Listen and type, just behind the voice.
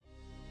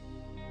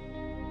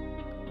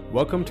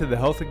Welcome to the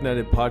Health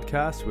Ignited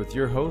podcast with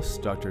your hosts,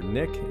 Dr.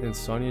 Nick and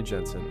Sonia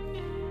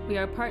Jensen. We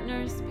are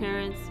partners,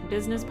 parents,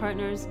 business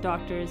partners,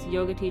 doctors,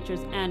 yoga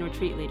teachers, and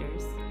retreat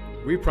leaders.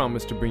 We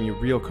promise to bring you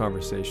real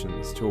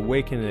conversations to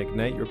awaken and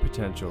ignite your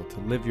potential to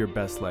live your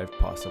best life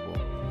possible.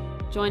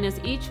 Join us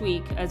each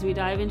week as we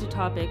dive into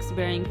topics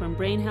varying from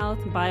brain health,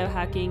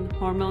 biohacking,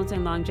 hormones,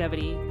 and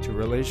longevity, to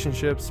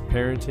relationships,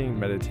 parenting,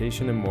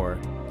 meditation, and more.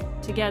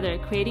 Together,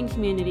 creating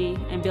community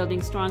and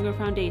building stronger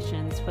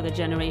foundations for the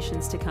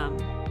generations to come.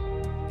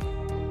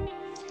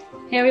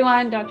 Hey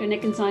everyone, Dr.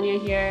 Nick and Sonia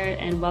here,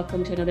 and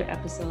welcome to another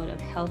episode of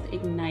Health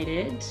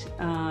Ignited.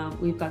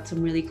 We've got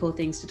some really cool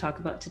things to talk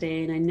about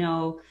today, and I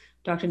know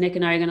Dr. Nick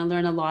and I are going to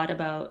learn a lot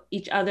about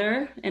each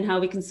other and how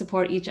we can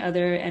support each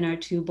other and our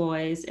two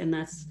boys, and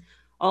that's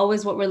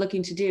always what we're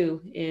looking to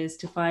do, is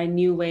to find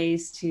new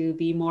ways to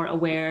be more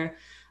aware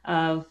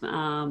of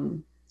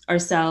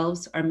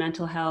ourselves, our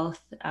mental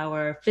health,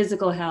 our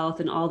physical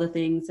health, and all the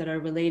things that are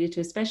related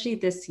to, especially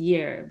this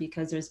year,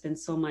 because there's been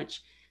so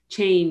much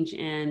change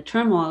and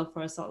turmoil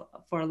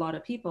for a lot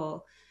of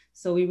people.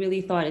 So we really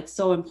thought it's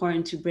so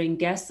important to bring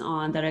guests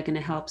on that are going to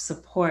help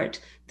support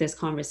this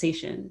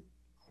conversation.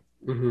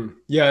 Mm-hmm.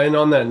 Yeah. And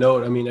on that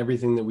note, I mean,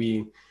 everything that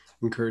we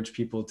encourage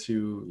people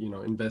to,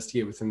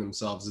 investigate within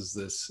themselves is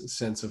this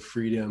sense of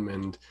freedom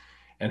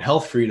and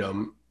health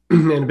freedom.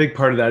 And a big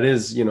part of that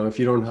is, if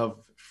you don't have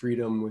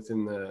freedom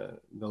within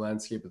the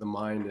landscape of the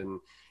mind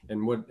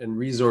and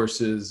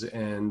resources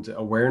and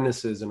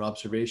awarenesses and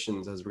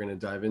observations, as we're going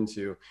to dive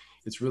into,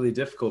 it's really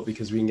difficult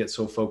because we can get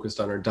so focused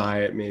on our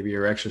diet, maybe,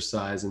 or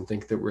exercise, and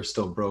think that we're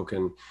still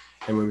broken.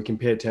 And when we can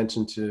pay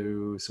attention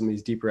to some of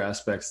these deeper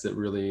aspects that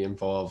really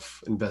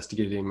involve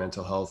investigating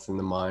mental health in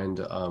the mind,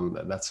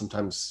 that's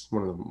sometimes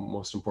one of the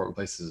most important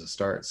places to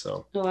start.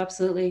 So,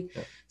 absolutely.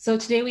 Yeah. So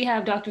today we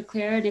have Dr.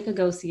 Claire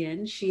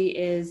Nicogossian. She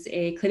is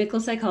a clinical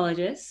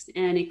psychologist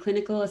and a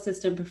clinical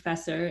assistant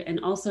professor,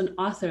 and also an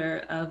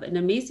author of an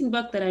amazing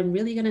book that I'm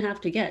really going to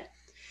have to get,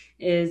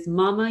 is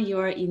Mama,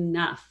 You're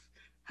Enough: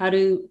 How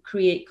to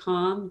Create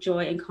Calm,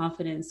 Joy, and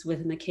Confidence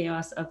Within the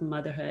Chaos of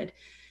Motherhood.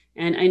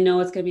 And I know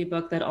it's going to be a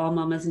book that all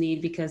mamas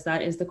need, because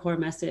that is the core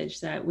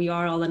message, that we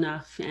are all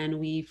enough, and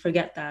we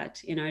forget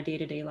that in our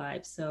day-to-day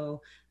lives.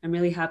 So I'm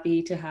really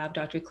happy to have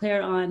Dr.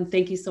 Claire on.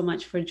 Thank you so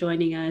much for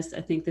joining us.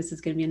 I think this is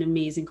going to be an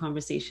amazing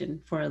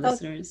conversation for our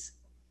listeners.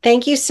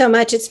 Thank you so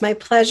much. It's my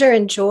pleasure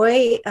and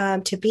joy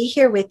to be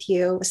here with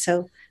you.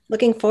 So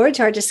looking forward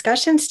to our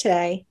discussions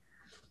today.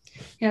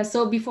 Yeah,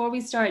 so before we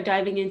start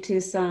diving into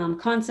some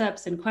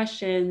concepts and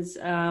questions,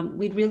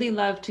 we'd really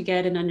love to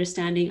get an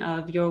understanding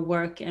of your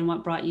work and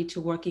what brought you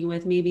to working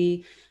with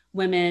maybe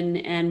women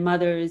and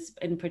mothers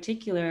in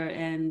particular,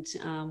 and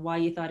why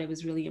you thought it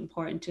was really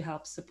important to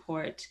help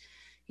support,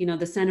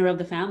 the center of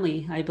the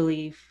family, I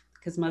believe,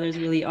 because mothers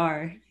really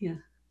are. Yeah.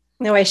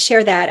 No, I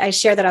share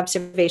that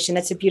observation.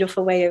 That's a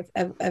beautiful way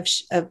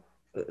of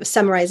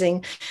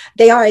summarizing.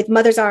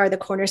 Mothers are the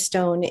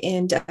cornerstone,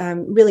 and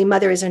really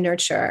mother is a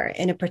nurturer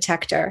and a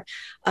protector.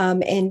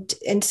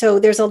 And so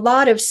there's a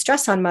lot of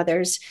stress on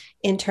mothers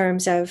in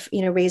terms of,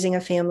 raising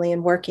a family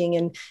and working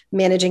and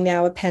managing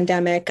now a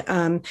pandemic.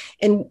 And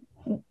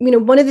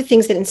one of the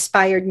things that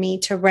inspired me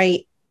to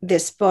write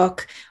this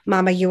book,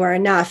 Mama, You Are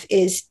Enough,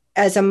 is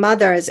as a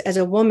mother, as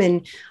a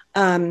woman,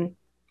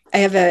 I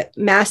have a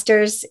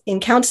master's in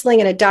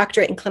counseling and a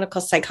doctorate in clinical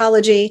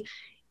psychology.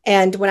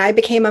 And when I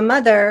became a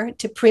mother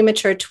to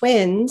premature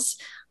twins,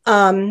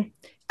 I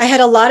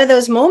had a lot of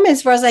those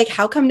moments where I was like,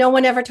 how come no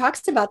one ever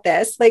talks about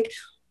this? Like,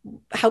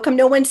 how come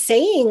no one's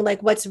saying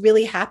like what's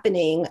really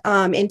happening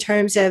in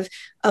terms of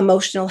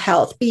emotional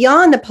health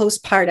beyond the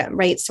postpartum,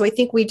 right? So I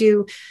think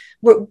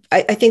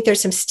I think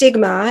there's some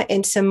stigma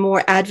and some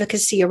more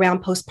advocacy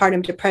around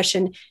postpartum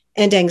depression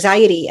and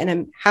anxiety. And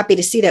I'm happy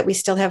to see that we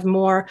still have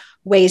more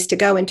ways to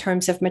go in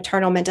terms of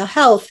maternal mental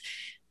health.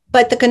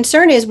 But the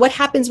concern is what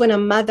happens when a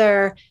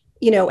mother,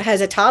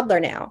 has a toddler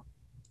now,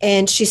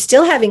 and she's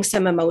still having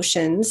some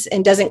emotions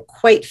and doesn't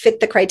quite fit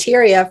the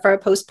criteria for a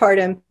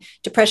postpartum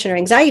depression or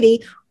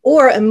anxiety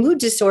or a mood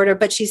disorder,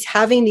 but she's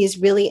having these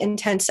really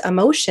intense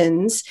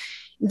emotions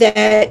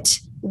that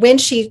when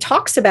she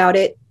talks about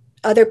it,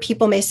 other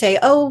people may say,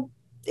 oh,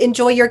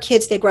 enjoy your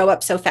kids, they grow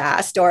up so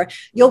fast, or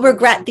you'll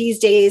regret these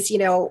days,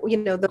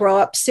 they'll grow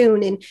up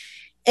soon.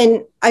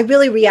 And I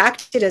really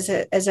reacted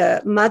as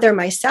a mother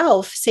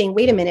myself, saying,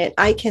 wait a minute,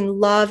 I can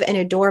love and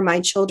adore my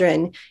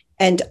children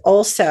and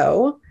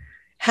also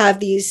have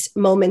these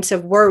moments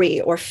of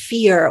worry or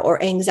fear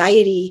or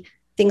anxiety,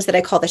 things that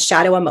I call the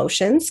shadow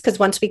emotions, because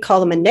once we call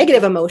them a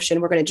negative emotion,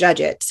 we're going to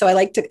judge it. So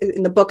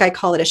in the book, I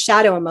call it a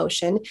shadow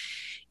emotion.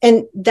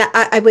 And that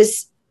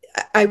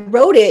I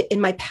wrote it,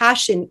 and my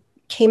passion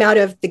came out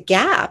of the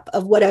gap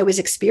of what I was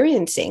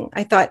experiencing.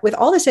 I thought, with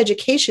all this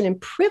education and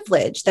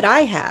privilege that I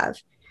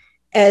have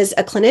as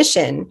a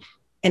clinician,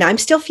 and I'm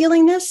still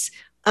feeling this,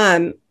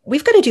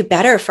 we've got to do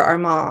better for our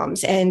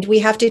moms, and we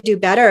have to do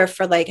better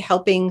for like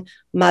helping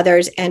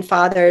mothers and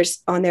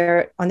fathers on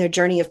their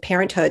journey of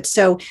parenthood.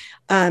 So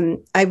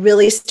I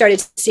really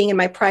started seeing in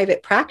my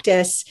private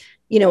practice,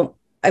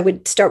 I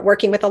would start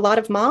working with a lot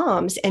of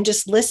moms and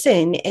just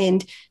listen,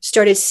 and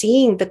started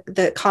seeing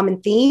the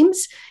common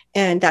themes.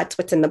 And that's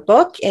what's in the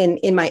book, and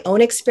in my own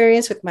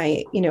experience with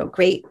my,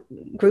 great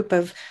group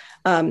of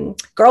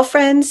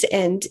girlfriends.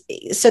 And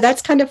so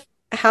that's kind of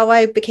how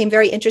I became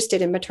very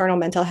interested in maternal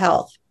mental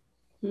health.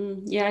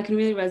 Yeah, I can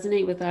really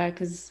resonate with that,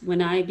 because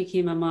when I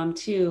became a mom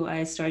too,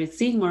 I started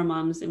seeing more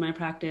moms in my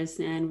practice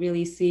and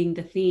really seeing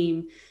the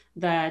theme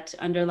that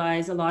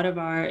underlies a lot of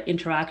our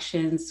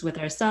interactions with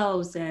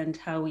ourselves and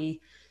how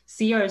we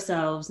see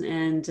ourselves.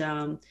 And,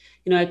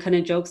 I kind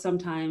of joke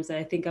sometimes that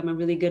I think I'm a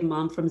really good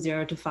mom from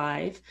 0 to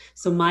 5.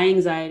 So my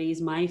anxieties,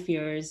 my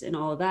fears, and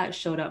all of that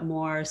showed up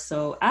more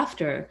so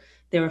after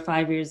they were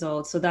 5 years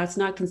old. So that's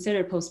not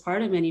considered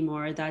postpartum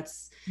anymore.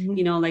 That's,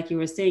 like you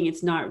were saying,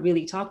 it's not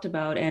really talked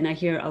about. And I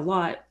hear a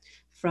lot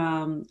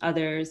from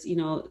others,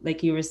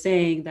 like you were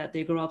saying, that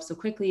they grow up so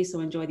quickly.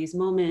 So enjoy these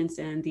moments,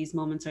 and these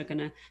moments are going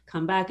to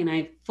come back. And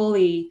I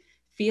fully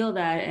feel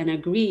that and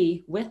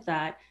agree with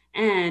that.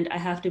 And I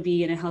have to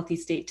be in a healthy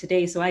state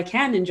today so I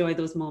can enjoy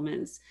those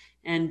moments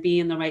and be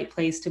in the right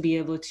place to be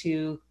able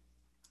to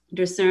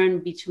discern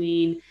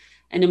between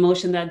an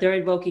emotion that they're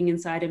evoking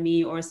inside of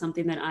me or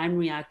something that I'm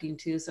reacting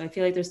to. So I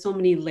feel like there's so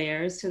many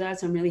layers to that.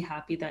 So I'm really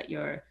happy that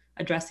you're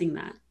addressing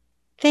that.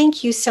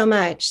 Thank you so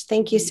much.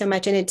 Thank you so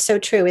much. And it's so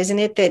true, isn't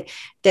it?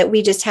 That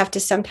we just have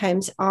to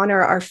sometimes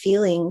honor our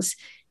feelings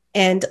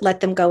and let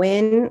them go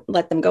in,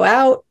 let them go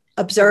out,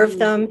 observe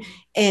them,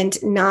 and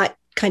not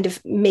kind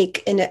of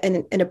make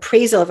an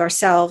appraisal of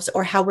ourselves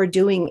or how we're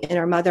doing in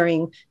our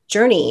mothering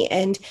journey.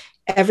 And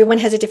everyone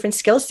has a different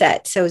skill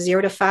set. So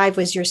 0 to 5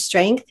 was your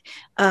strength.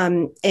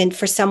 And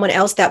for someone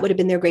else, that would have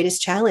been their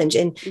greatest challenge.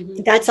 And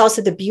that's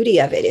also the beauty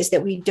of it, is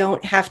that we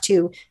don't have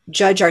to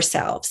judge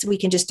ourselves. We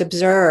can just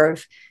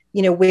observe,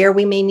 where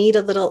we may need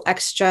a little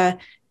extra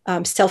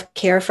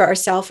self-care for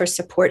ourselves or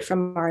support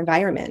from our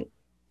environment.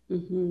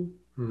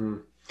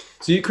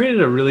 So you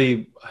created a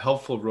really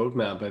helpful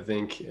roadmap, I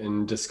think,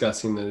 in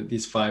discussing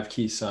these 5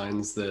 key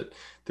signs that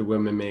the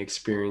women may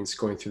experience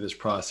going through this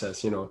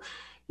process.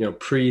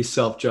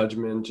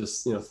 Pre-self-judgment,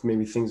 just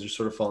maybe things are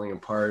sort of falling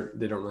apart.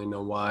 They don't really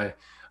know why.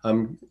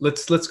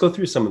 Let's go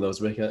through some of those,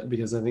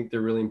 because I think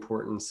they're really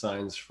important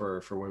signs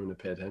for women to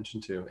pay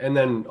attention to, and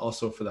then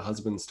also for the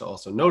husbands to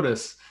also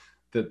notice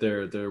that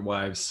their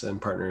wives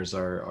and partners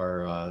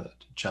are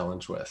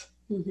challenged with.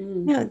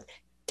 Yeah.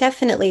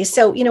 Definitely.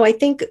 So, I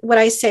think what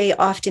I say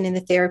often in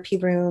the therapy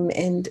room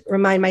and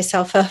remind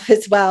myself of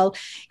as well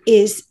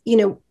is,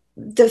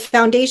 the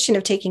foundation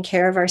of taking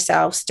care of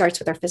ourselves starts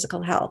with our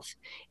physical health.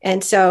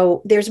 And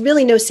so there's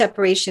really no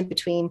separation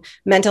between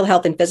mental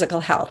health and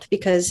physical health,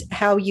 because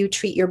how you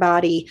treat your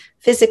body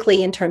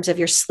physically in terms of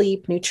your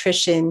sleep,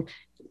 nutrition,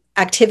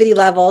 activity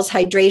levels,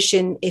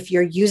 hydration, if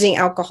you're using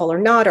alcohol or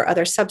not, or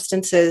other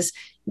substances,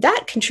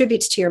 that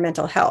contributes to your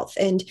mental health.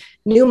 And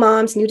new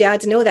moms, new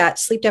dads know that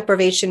sleep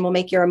deprivation will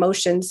make your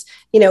emotions,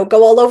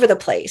 go all over the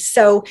place.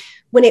 So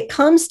when it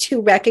comes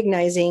to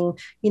recognizing,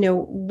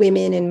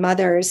 women and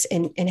mothers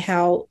and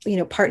how,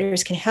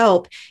 partners can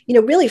help,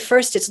 really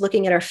first it's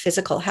looking at our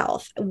physical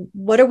health.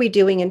 What are we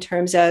doing in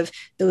terms of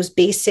those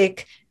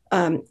basic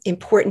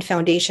important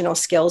foundational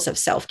skills of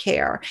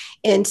self-care?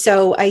 And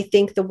so I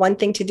think the one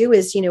thing to do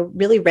is,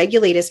 really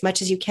regulate as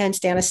much as you can,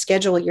 stay on a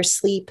schedule, your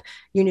sleep,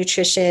 your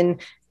nutrition,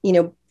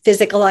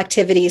 physical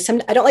activity.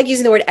 I don't like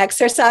using the word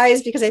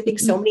exercise because I think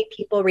so many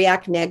people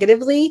react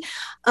negatively.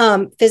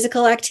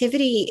 Physical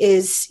activity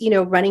is,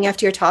 running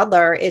after your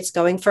toddler. It's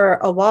going for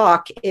a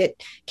walk.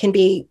 It can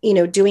be,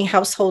 doing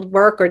household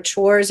work or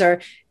chores,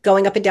 or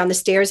going up and down the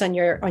stairs on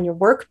your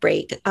work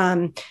break.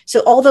 So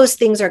all those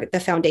things are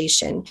the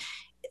foundation.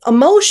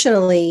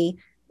 Emotionally,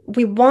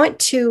 we want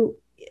to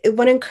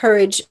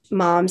encourage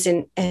moms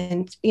and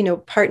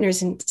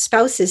partners and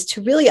spouses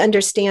to really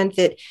understand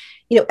that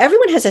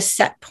everyone has a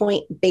set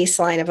point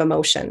baseline of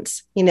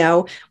emotions. We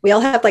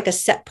all have like a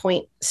set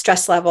point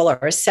stress level or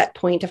a set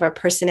point of our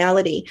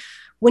personality.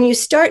 When you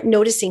start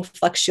noticing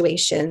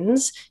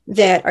fluctuations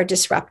that are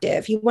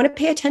disruptive, you want to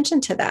pay attention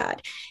to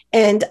that.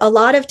 And a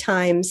lot of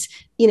times,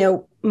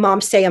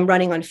 moms say, I'm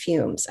running on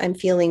fumes, I'm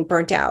feeling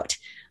burnt out.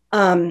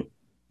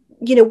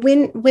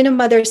 When a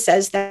mother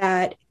says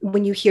that,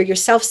 when you hear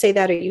yourself say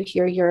that, or you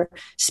hear your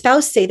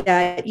spouse say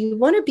that, you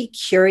want to be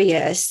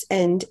curious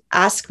and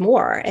ask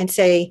more and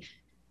say,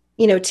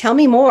 tell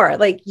me more.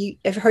 Like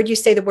I've heard you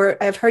say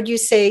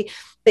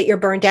that you're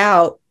burned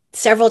out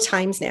several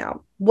times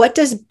now. What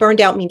does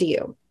burned out mean to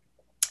you?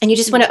 And you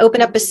just want to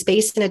open up a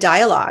space and a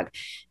dialogue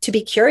to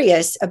be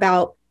curious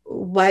about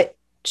what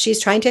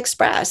she's trying to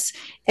express.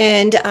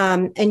 And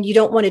you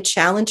don't want to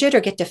challenge it or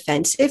get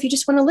defensive. You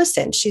just want to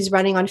listen. She's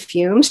running on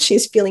fumes.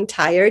 She's feeling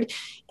tired.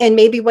 And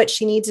maybe what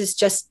she needs is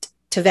just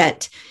to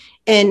vent.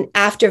 And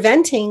after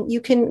venting,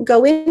 you can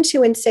go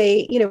into and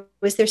say,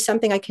 is there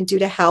something I can do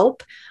to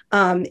help?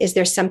 Is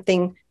there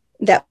something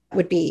that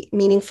would be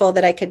meaningful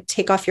that I could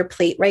take off your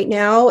plate right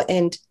now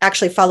and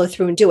actually follow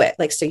through and do it?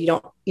 Like, so you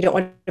don't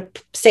want to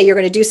say you're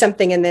going to do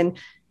something and then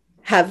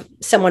have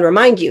someone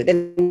remind you,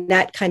 then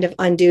that kind of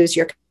undoes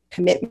your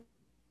commitment.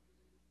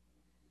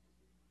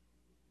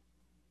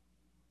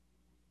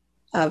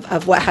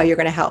 of how you're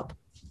going to help.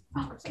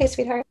 Okay,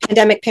 sweetheart.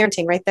 Pandemic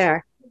parenting right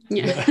there.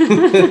 Yeah.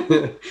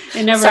 Sorry,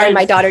 ends.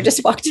 My daughter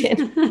just walked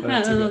in.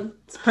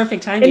 It's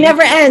perfect timing. It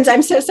never ends.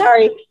 I'm so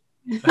sorry.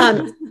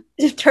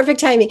 Perfect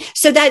timing.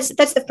 So that's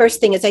the first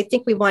thing is I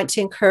think we want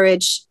to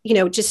encourage,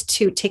 just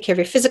to take care of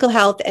your physical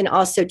health and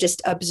also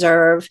just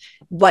observe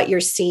what you're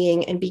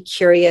seeing and be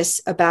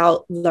curious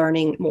about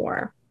learning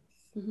more.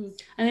 Mm-hmm.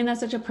 I think that's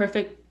such a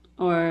perfect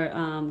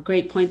or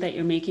great point that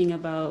you're making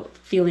about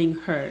feeling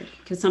heard,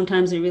 because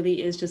sometimes it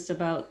really is just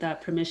about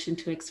that permission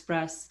to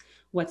express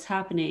what's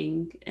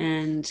happening.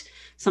 And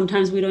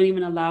sometimes we don't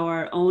even allow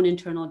our own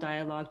internal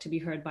dialogue to be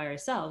heard by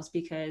ourselves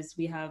because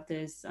we have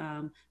this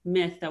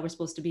myth that we're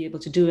supposed to be able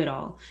to do it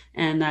all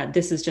and that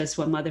this is just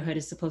what motherhood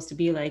is supposed to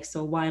be like.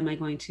 So why am I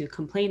going to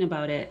complain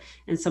about it?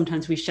 And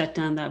sometimes we shut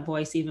down that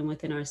voice even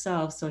within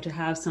ourselves. So to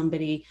have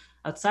somebody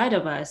outside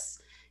of us,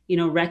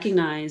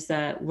 recognize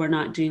that we're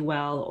not doing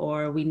well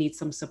or we need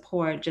some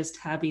support, just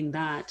having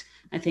that,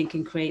 I think,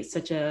 can create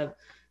such a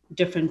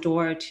different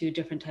door to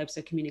different types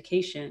of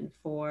communication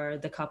for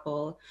the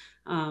couple.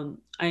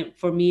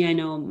 For me, I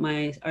know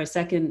when our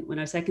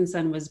second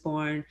son was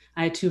born,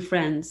 I had 2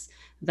 friends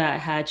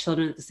that had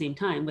children at the same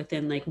time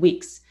within like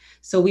weeks.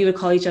 So we would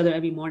call each other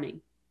every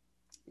morning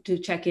to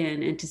check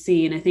in and to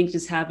see. And I think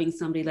just having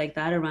somebody like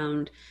that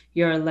around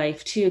your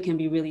life too can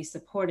be really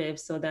supportive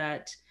so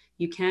that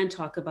you can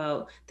talk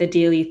about the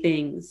daily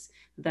things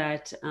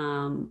that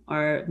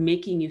are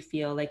making you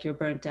feel like you're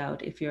burnt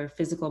out if your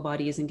physical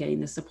body isn't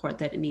getting the support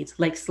that it needs,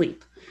 like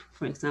sleep,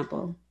 for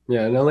example.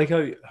 Yeah, and I like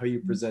how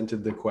you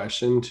presented the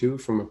question too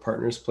from a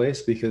partner's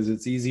place, because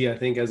it's easy, I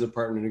think, as a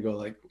partner to go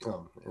like,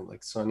 oh,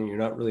 like Sonia, you're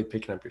not really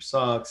picking up your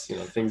socks,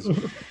 things,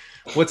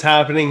 what's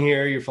happening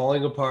here? You're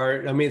falling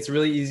apart. I mean, it's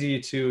really easy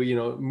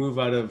to, move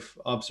out of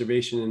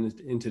observation and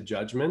into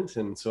judgment.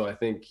 And so I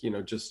think,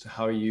 just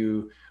how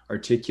you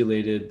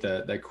articulated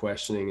that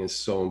questioning is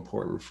so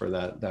important for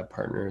that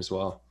partner as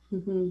well.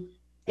 Mm-hmm.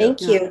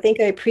 Thank you. I think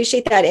I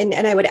appreciate that.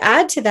 And I would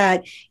add to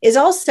that is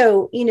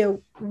also,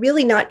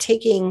 really not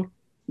taking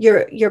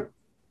your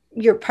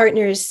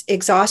partner's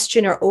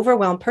exhaustion or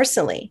overwhelm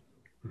personally.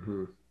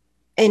 Mm-hmm.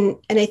 And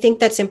I think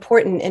that's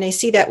important. And I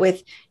see that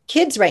with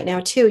kids right now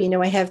too.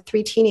 I have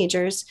 3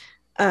 teenagers.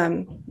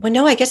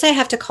 No, I guess I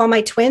have to call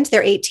my twins.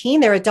 They're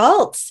 18, they're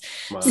adults.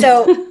 Wow.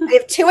 So I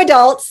have 2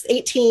 adults,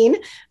 18,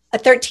 a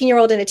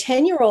 13-year-old and a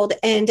 10-year-old.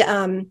 And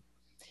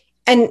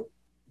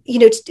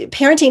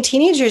parenting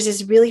teenagers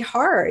is really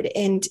hard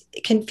and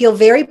it can feel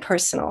very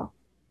personal.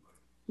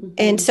 Mm-hmm.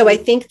 And so I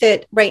think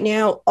that right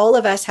now, all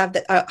of us have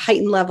the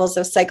heightened levels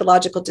of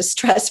psychological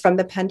distress from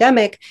the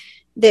pandemic,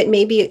 that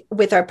maybe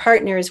with our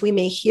partners, we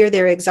may hear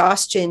their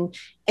exhaustion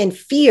and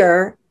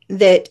fear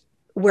that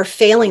we're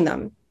failing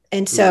them.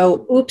 And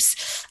so,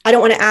 oops, I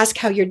don't want to ask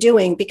how you're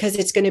doing because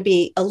it's going to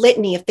be a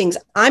litany of things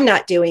I'm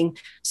not doing.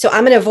 So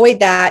I'm going to avoid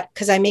that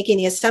because I'm making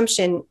the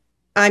assumption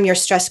I'm your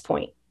stress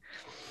point.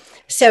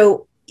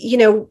 So,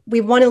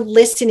 we want to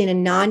listen in a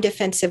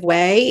non-defensive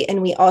way.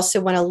 And we also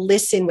want to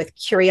listen with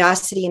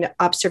curiosity and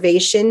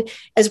observation,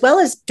 as well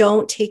as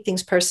don't take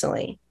things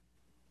personally.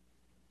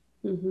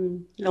 Mm-hmm.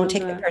 Don't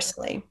take it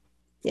personally.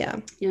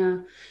 Yeah. Yeah.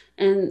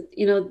 And,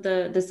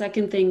 the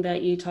second thing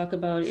that you talk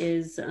about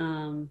is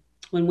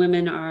when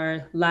women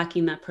are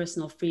lacking that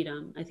personal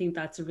freedom. I think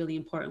that's a really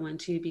important one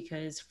too,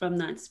 because from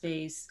that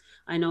space,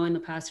 I know in the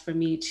past for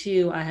me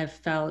too, I have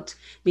felt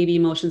maybe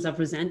emotions of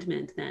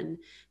resentment then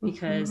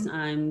because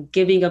I'm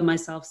giving of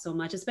myself so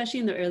much,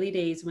 especially in the early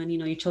days when,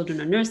 your children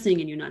are nursing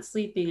and you're not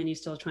sleeping and you're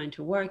still trying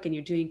to work and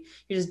you're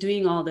just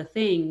doing all the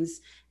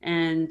things.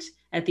 And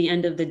at the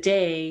end of the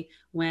day,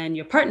 when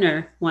your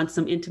partner wants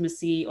some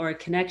intimacy or a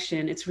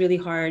connection, it's really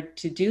hard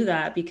to do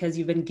that because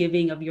you've been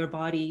giving of your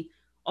body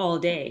all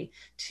day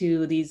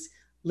to these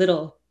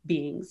little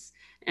beings.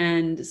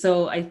 And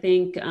so I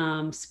think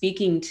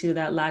speaking to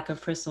that lack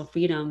of personal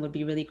freedom would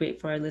be really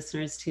great for our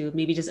listeners to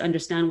maybe just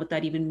understand what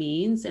that even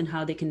means and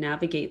how they can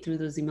navigate through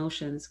those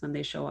emotions when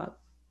they show up.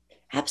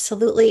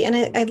 Absolutely.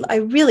 And I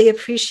really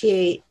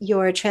appreciate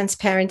your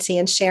transparency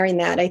and sharing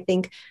that. I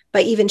think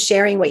by even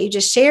sharing what you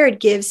just shared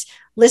gives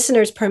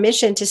listeners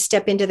permission to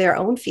step into their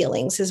own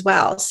feelings as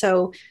well.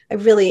 So I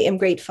really am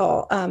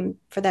grateful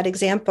for that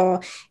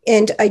example.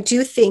 And I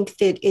do think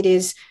that it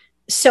is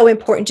so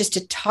important just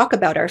to talk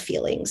about our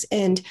feelings.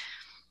 And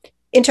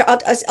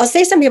I'll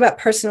say something about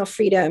personal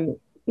freedom.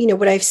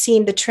 What I've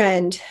seen the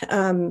trend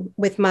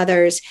with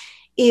mothers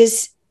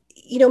is,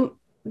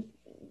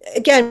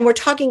 again, we're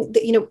talking,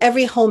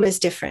 every home is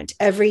different.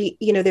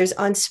 There's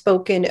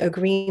unspoken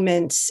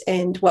agreements,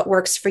 and what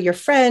works for your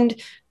friend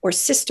or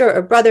sister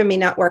or brother may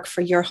not work for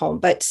your home,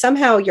 but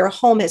somehow your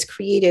home has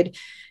created,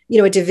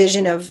 a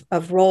division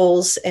of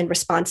roles and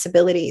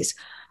responsibilities.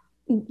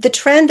 The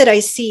trend that I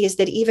see is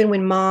that even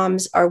when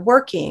moms are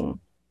working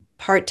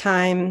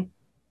part-time,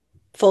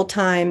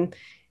 full-time,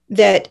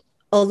 that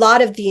a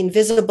lot of the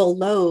invisible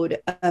load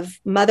of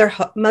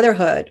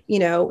motherhood,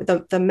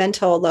 the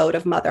mental load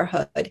of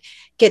motherhood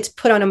gets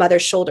put on a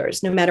mother's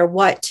shoulders, no matter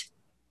what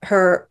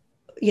her,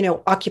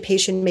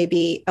 occupation may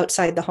be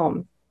outside the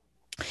home.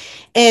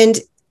 And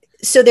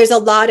so there's a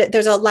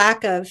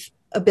lack of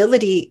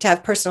ability to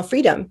have personal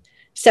freedom.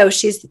 So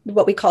she's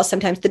what we call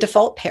sometimes the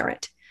default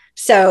parent.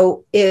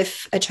 So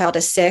if a child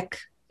is sick,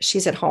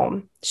 she's at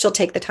home, she'll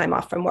take the time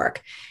off from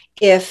work.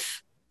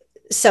 If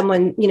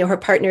someone, her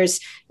partner's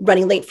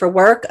running late for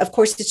work, of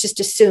course, it's just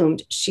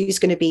assumed she's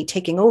going to be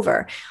taking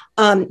over.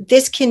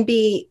 This can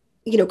be,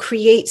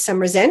 create some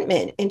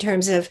resentment in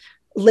terms of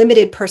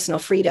limited personal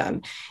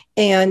freedom.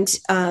 And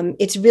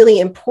it's really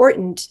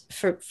important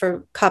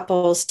for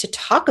couples to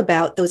talk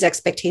about those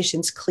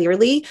expectations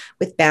clearly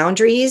with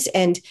boundaries,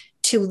 and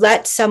to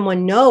let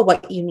someone know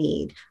what you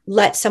need,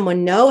 let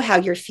someone know how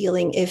you're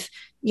feeling. If,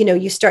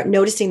 you start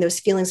noticing those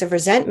feelings of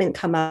resentment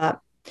come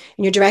up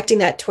and you're directing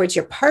that towards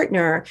your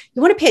partner,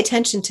 you want to pay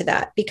attention to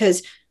that,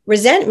 because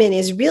resentment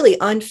is really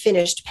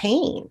unfinished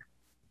pain.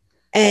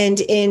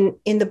 And in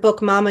the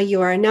book, Mama,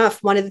 You Are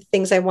Enough, one of the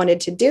things I wanted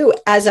to do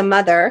as a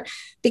mother,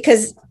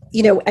 because,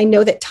 I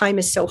know that time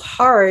is so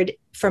hard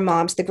for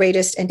moms, the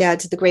greatest, and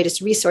dads, the greatest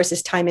resource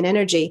is time and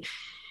energy,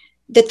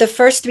 that the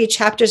first 3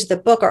 chapters of the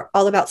book are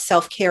all about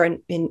self-care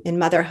in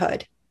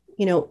motherhood,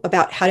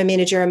 about how to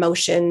manage your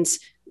emotions,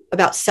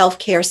 about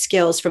self-care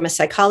skills from a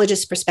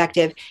psychologist's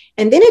perspective.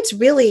 And then it's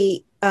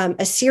really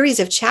a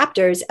series of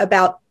chapters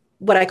about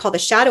what I call the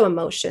shadow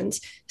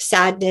emotions: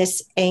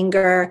 sadness,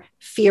 anger,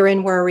 fear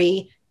and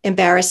worry,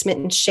 embarrassment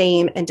and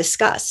shame, and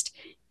disgust.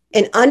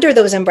 And under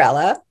those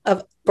umbrella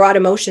of broad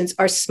emotions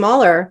are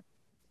smaller,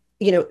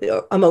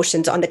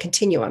 emotions on the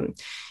continuum.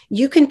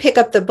 You can pick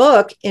up the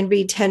book and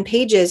read 10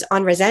 pages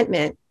on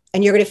resentment,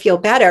 and you're going to feel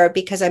better,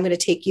 because I'm going to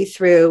take you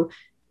through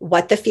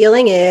what the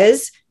feeling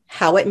is,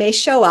 how it may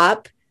show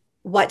up,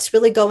 what's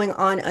really going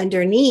on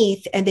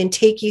underneath, and then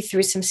take you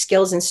through some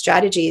skills and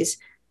strategies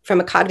from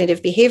a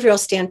cognitive behavioral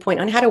standpoint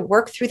on how to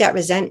work through that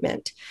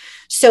resentment.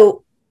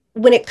 So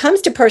when it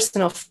comes to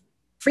personal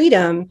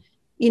freedom,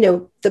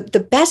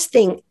 the best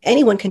thing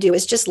anyone can do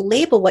is just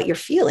label what you're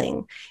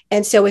feeling.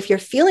 And so if you're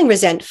feeling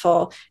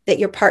resentful, that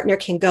your partner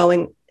can go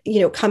and,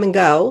 come and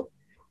go,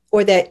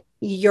 or that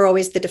you're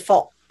always the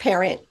default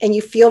parent and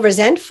you feel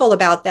resentful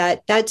about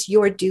that, that's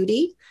your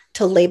duty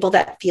to label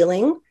that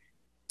feeling,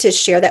 to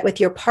share that with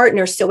your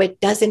partner so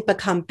it doesn't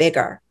become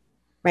bigger,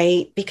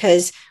 right?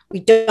 Because we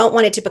don't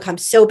want it to become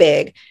so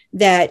big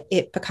that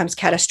it becomes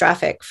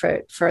catastrophic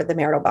for the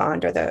marital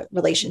bond or the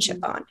relationship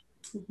bond.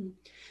 Mm-hmm.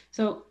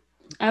 So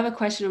I have a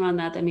question around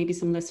that maybe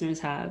some listeners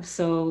have.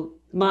 So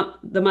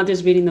the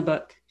mother's reading the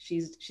book,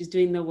 she's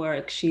doing the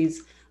work,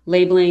 she's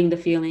labeling the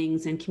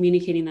feelings and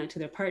communicating that to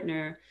their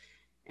partner.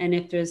 And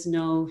if there's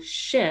no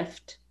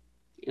shift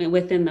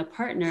within the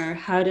partner,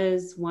 how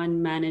does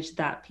one manage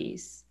that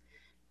piece?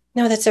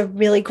 No, that's a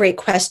really great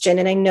question.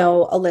 And I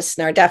know a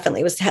listener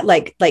definitely was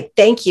like,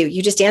 thank you.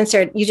 You just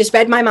answered, you just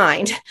read my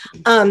mind.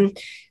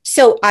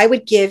 So I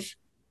would give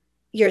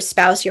your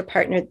spouse, your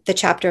partner, the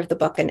chapter of the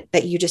book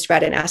that you just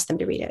read and ask them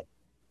to read it.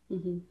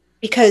 Mm-hmm.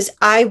 Because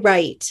I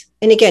write,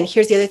 and again,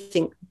 here's the other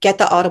thing, get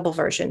the Audible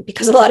version,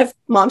 because a lot of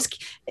moms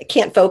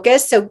can't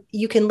focus. So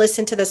you can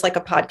listen to this like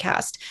a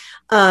podcast.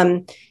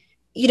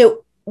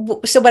 So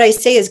what I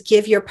say is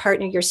give your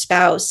partner, your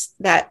spouse,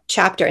 that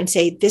chapter and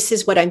say, this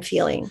is what I'm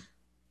feeling.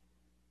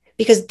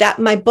 Because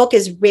my book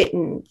is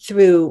written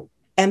through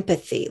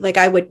empathy. Like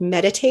I would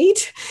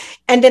meditate,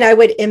 and then I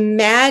would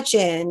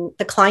imagine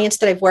the clients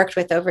that I've worked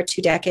with over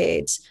 2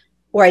 decades,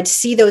 where I'd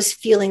see those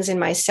feelings in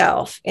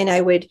myself, and I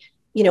would,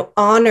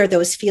 honor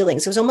those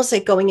feelings. It was almost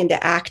like going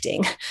into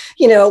acting,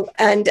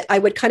 and I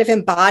would kind of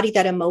embody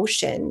that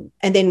emotion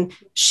and then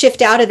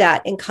shift out of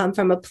that and come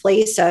from a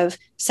place of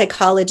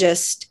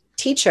psychologist,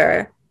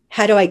 teacher.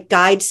 How do I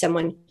guide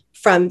someone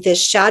from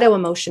this shadow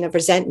emotion of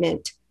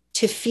resentment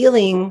to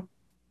feeling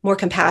more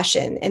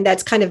compassion? And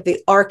that's kind of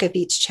the arc of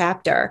each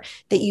chapter,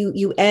 that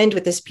you end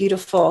with this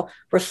beautiful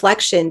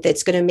reflection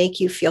that's going to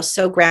make you feel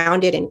so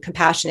grounded and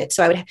compassionate.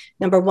 So I would,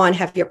 number one,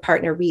 have your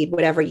partner read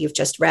whatever you've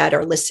just read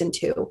or listened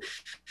to,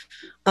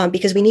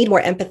 because we need more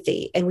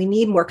empathy and we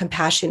need more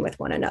compassion with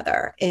one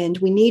another. And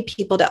we need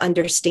people to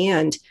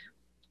understand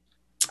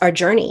our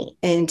journey.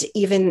 And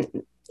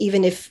even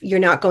if you're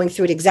not going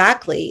through it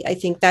exactly, I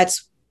think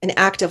that's an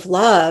act of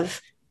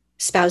love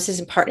spouses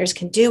and partners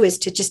can do, is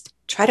to just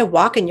try to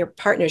walk in your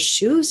partner's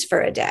shoes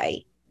for a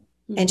day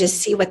and just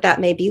see what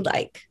that may be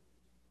like.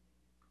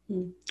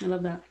 I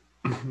love that.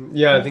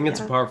 Yeah, I think it's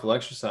a powerful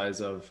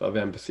exercise of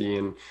empathy,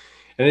 and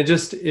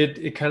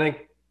it kind of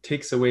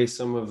takes away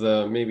some of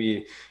the,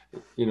 maybe,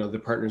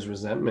 the partner's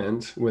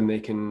resentment when they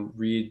can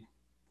read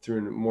through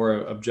a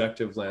more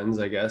objective lens,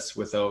 I guess,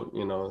 without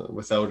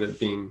it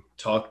being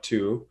talked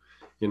to,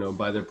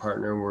 by their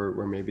partner,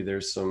 where maybe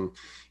there's some,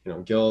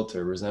 guilt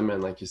or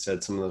resentment, like you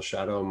said, some of those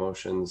shadow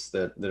emotions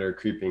that are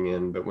creeping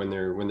in. But when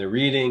they're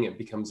reading, it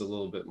becomes a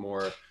little bit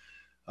more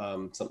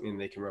something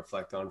they can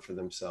reflect on for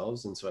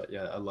themselves. And so,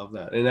 yeah, I love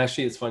that. And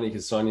actually, it's funny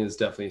because Sonia has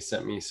definitely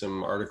sent me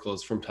some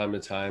articles from time to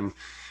time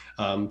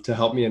to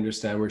help me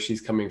understand where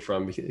she's coming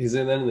from. Because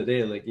at the end of the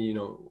day, like,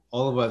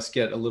 all of us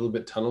get a little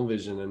bit tunnel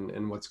vision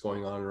in what's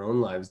going on in our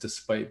own lives,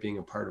 despite being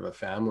a part of a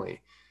family.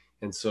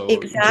 And so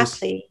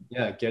exactly,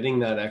 getting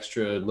that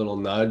extra little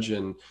nudge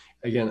and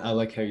again, I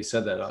like how you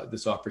said that,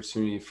 this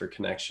opportunity for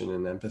connection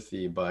and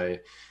empathy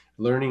by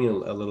learning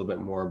a little bit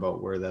more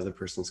about where the other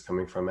person's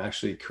coming from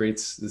actually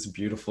creates this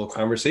beautiful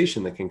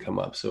conversation that can come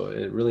up. So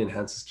it really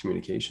enhances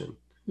communication.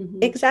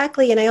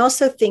 Exactly. And I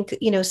also think,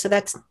 so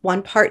that's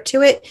one part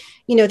to it.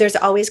 There's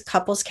always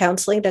couples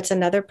counseling. That's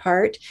another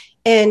part.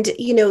 And,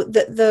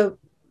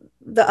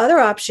 the other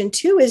option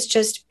too is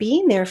just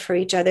being there for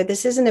each other.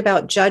 This isn't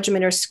about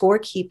judgment or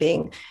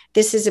scorekeeping.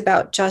 This is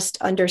about just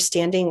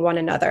understanding one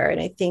another.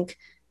 And I think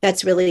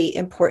that's really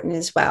important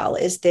as well,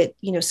 is that,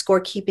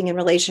 scorekeeping in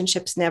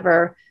relationships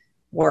never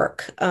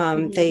work.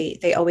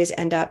 They always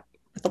end up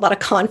with a lot of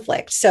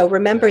conflict. So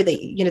remember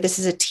that, this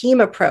is a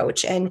team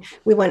approach, and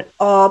we want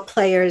all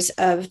players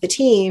of the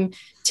team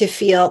to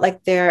feel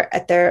like they're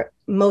at their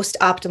most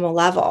optimal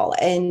level.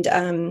 And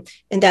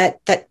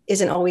that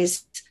isn't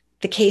always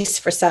the case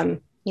for some,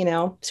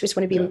 so we just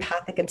want to be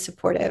empathic and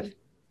supportive.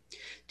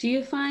 Do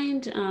you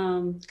find,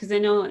 because I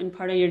know in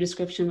part of your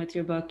description with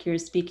your book, you're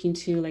speaking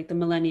to like the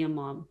millennium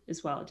mom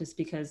as well, just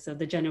because of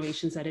the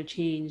generations that have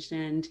changed.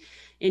 And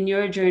in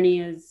your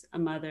journey as a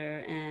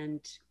mother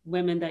and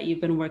women that you've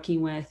been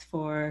working with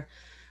for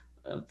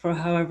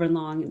however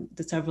long,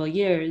 the several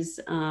years,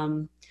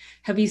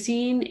 have you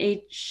seen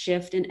a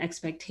shift in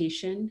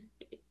expectation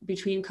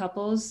between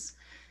couples?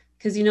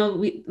 Because,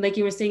 like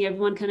you were saying,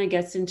 everyone kind of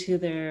gets into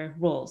their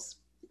roles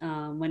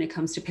when it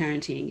comes to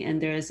parenting.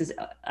 And there's this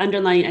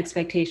underlying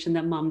expectation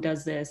that mom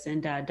does this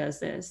and dad does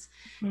this.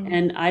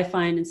 And I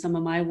find in some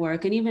of my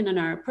work, and even in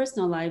our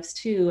personal lives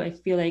too, I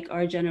feel like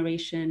our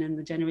generation and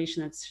the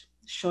generation that's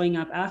showing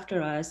up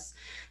after us,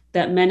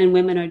 that men and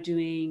women are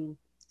doing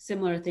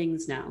similar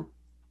things now.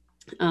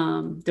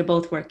 They're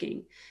both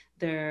working.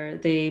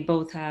 They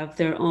both have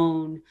their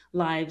own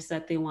lives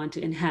that they want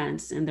to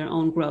enhance and their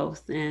own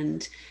growth.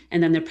 And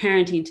then they're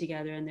parenting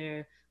together and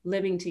they're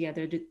living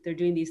together, they're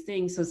doing these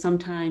things. So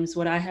sometimes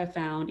what I have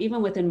found,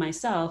 even within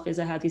myself, is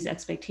I have these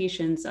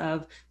expectations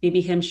of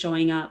maybe him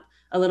showing up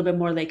a little bit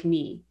more like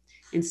me,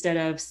 instead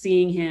of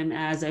seeing him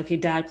as, okay,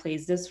 dad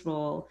plays this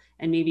role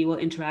and maybe we'll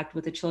interact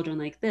with the children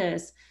like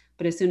this.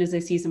 But as soon as I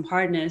see some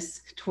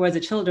hardness towards the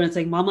children, it's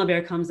like mama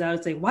bear comes out.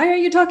 It's like, why are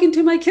you talking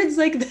to my kids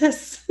like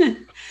this?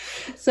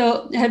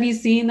 So have you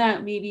seen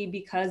that maybe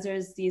because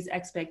there's these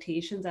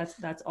expectations,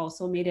 that's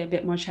also made it a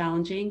bit more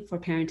challenging for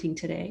parenting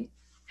today?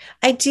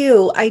 I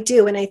do.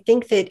 And I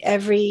think that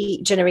every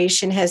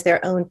generation has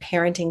their own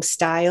parenting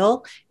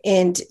style,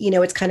 and,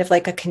 it's kind of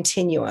like a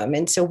continuum.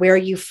 And so where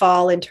you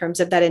fall in terms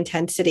of that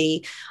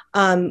intensity,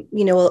 a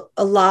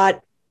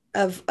lot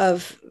of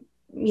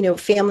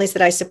families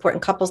that I support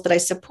and couples that I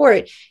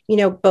support,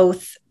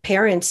 both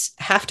parents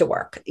have to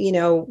work.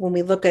 When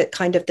we look at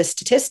kind of the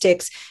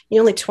statistics,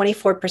 only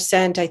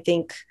 24%, I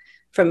think,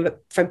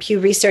 from Pew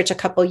Research a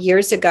couple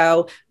years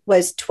ago,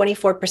 was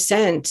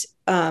 24%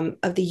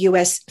 of the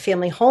U.S.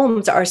 family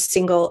homes are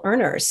single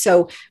earners.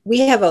 So we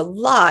have a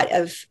lot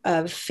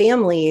of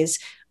families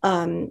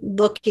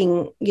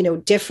looking,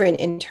 different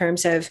in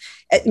terms of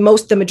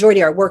the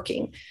majority are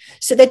working.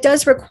 So that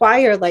does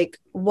require, like,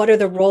 what are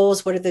the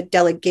roles, what are the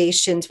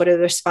delegations, what are the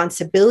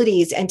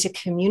responsibilities, and to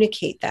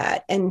communicate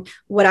that. And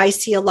what I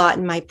see a lot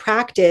in my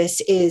practice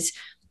is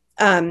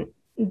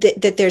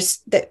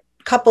that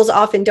couples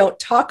often don't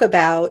talk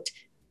about,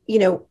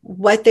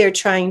 what they're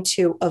trying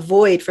to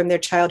avoid from their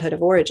childhood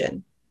of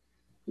origin.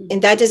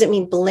 And that doesn't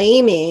mean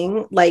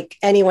blaming like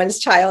anyone's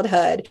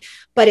childhood,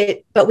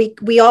 but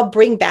we all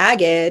bring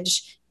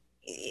baggage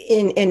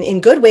in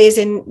good ways,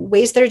 in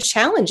ways that are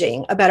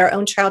challenging about our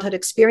own childhood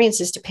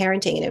experiences to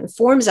parenting. And it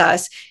informs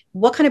us,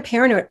 what kind of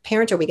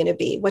parent are we going to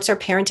be? What's our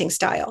parenting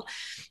style?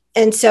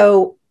 And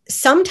so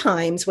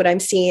sometimes what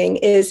I'm seeing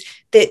is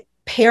that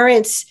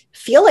parents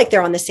feel like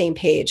they're on the same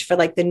page for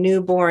like the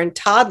newborn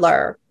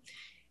toddler,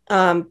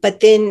 but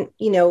then,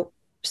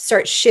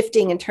 start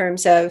shifting in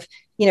terms of,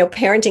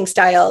 parenting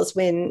styles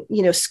when,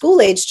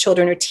 school-age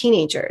children are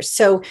teenagers.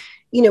 So,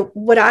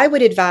 what I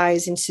would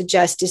advise and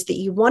suggest is that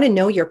you want to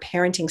know your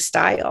parenting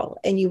style,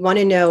 and you want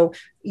to know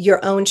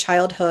your own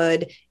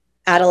childhood,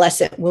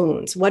 adolescent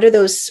wounds. What are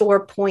those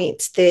sore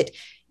points that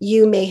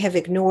you may have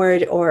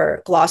ignored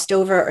or glossed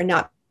over or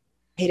not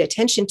paid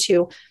attention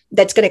to,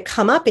 that's going to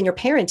come up in your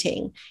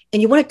parenting?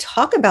 And you want to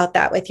talk about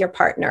that with your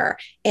partner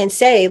and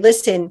say,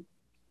 listen,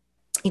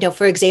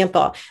 for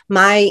example,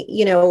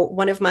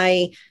 one of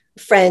my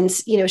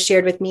friends,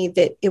 shared with me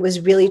that it was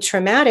really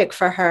traumatic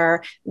for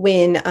her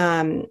when,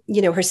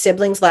 her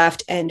siblings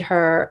left and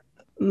her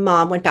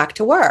mom went back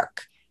to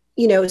work.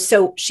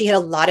 So she had a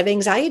lot of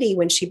anxiety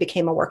when she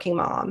became a working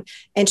mom,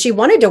 and she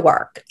wanted to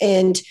work.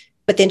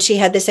 But then she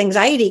had this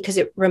anxiety because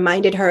it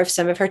reminded her of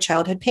some of her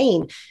childhood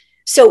pain.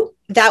 So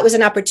that was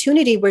an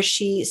opportunity where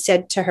she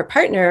said to her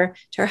partner,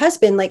 to her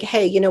husband, like,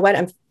 hey, you know what?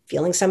 I'm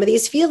feeling some of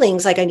these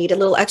feelings. Like, I need a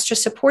little extra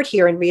support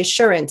here and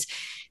reassurance.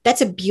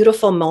 That's a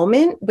beautiful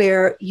moment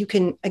where you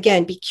can,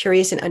 again, be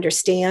curious and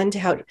understand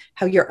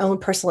how your own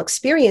personal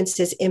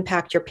experiences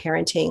impact your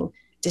parenting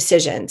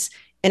decisions.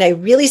 And I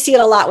really see it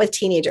a lot with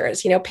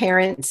teenagers.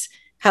 Parents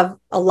have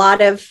a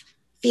lot of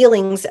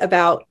feelings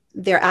about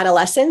their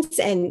adolescence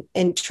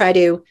and try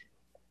to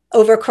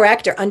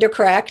overcorrect or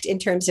undercorrect in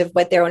terms of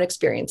what their own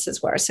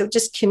experiences were. So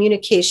just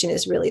communication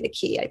is really the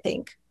key, I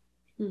think.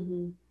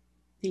 Mm-hmm.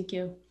 Thank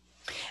you.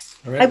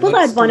 All right, I will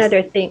add one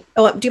other thing.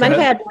 Oh, do you mind if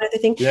I add one other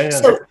thing? Yeah.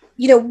 So,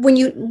 when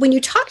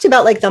you talked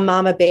about like the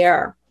mama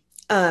bear,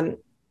 I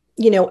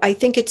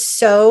think it's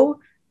so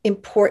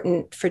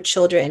important for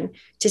children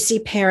to see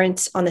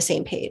parents on the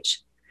same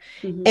page.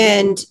 Mm-hmm.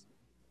 And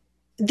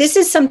this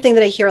is something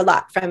that I hear a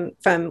lot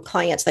from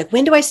clients, like,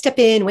 when do I step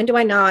in? When do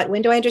I not?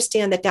 When do I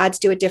understand that dads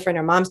do it different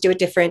or moms do it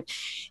different?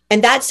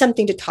 And that's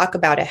something to talk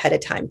about ahead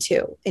of time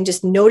too. And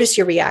just notice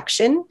your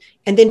reaction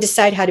and then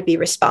decide how to be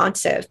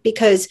responsive,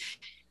 because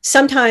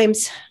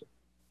sometimes,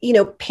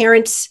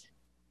 parents,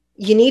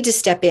 you need to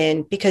step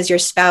in because your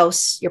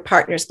spouse, your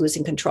partner's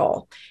losing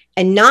control,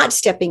 and not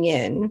stepping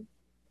in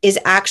is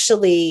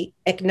actually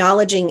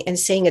acknowledging and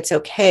saying it's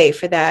okay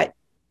for that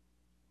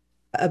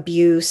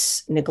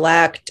abuse,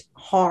 neglect,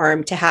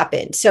 harm to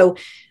happen. So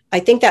I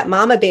think that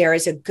mama bear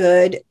is a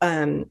good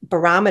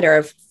barometer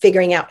of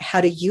figuring out how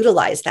to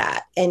utilize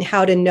that and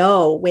how to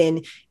know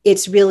when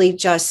it's really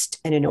just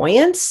an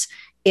annoyance,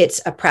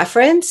 it's a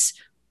preference,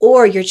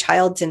 or your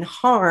child's in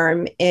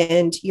harm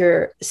and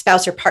your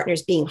spouse or partner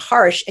is being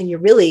harsh and you're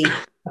really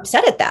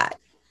upset at that.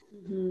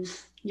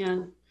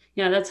 Mm-hmm.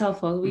 Yeah, that's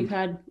helpful. We've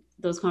had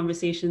those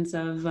conversations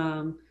of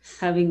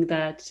having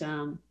that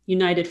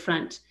united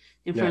front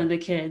in front of the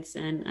kids.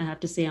 And I have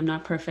to say, I'm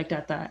not perfect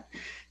at that.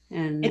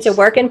 And it's a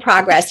work in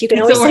progress. You can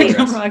always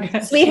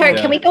say, sweetheart,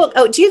 can we go?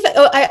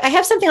 Oh, I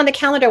have something on the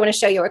calendar I want to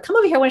show you, or come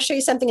over here. I want to show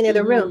you something in the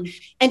other room,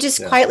 and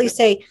just quietly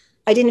say,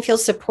 I didn't feel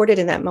supported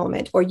in that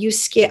moment, or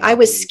I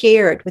was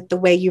scared with the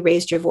way you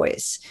raised your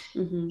voice.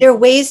 Mm-hmm. There are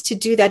ways to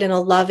do that in a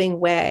loving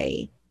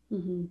way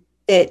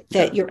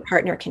that your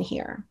partner can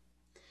hear.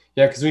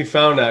 Yeah. Cause we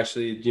found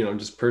actually,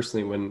 just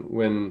personally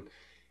when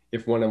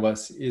if one of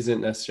us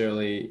isn't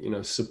necessarily,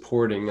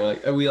 supporting,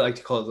 like we like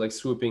to call it like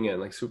swooping in,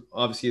 like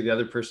obviously the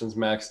other person's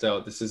maxed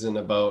out. This isn't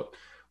about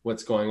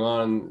what's going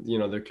on.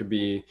 There could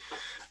be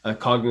a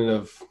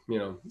cognitive,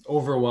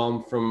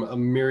 overwhelm from a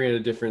myriad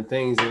of different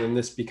things. And then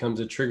this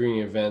becomes a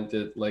triggering event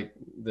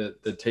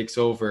that takes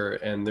over,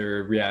 and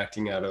they're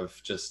reacting out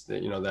of just,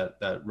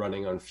 that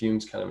running on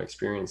fumes kind of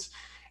experience.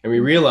 And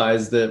we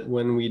realize that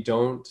when we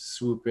don't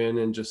swoop in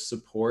and just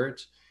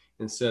support,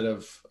 instead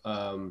of,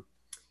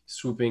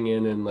 swooping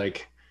in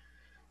and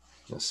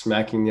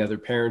smacking the other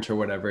parent or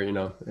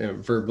whatever,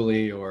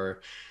 verbally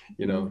or,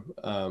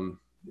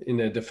 in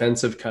a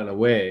defensive kind of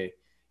way,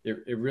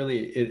 it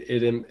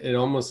really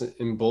almost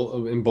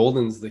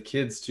emboldens the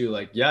kids to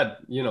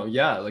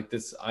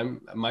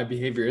my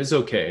behavior is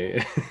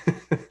okay.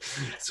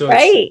 So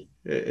right.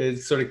 It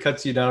sort of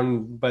cuts you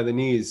down by the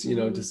knees,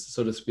 just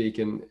so to speak.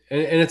 And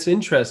it's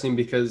interesting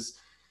because,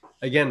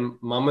 again,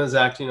 mama's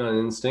acting on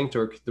instinct,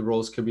 or the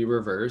roles could be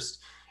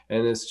reversed.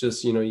 And it's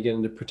just, you get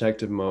into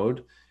protective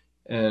mode.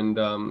 And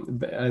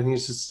I think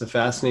it's just a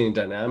fascinating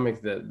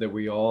dynamic that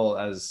we all,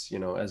 as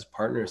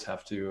partners,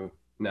 have to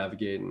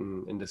navigate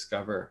and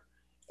discover.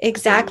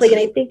 Exactly. And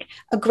I think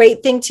a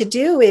great thing to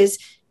do is,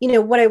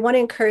 what I want to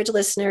encourage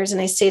listeners,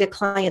 and I say to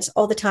clients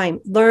all the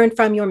time, learn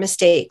from your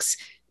mistakes.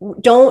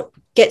 Don't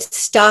get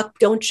stuck.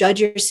 Don't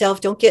judge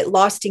yourself. Don't get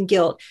lost in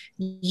guilt.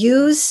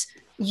 Use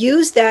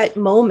that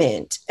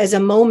moment as a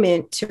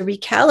moment to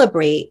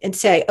recalibrate and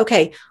say,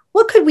 okay,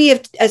 what could we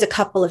have as a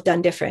couple have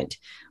done different?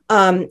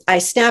 I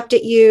snapped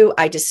at you.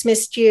 I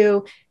dismissed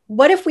you.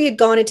 What if we had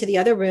gone into the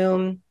other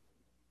room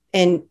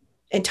and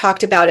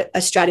talked about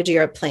a strategy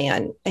or a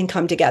plan and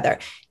come together?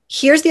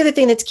 Here's the other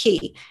thing that's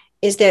key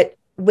is that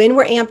when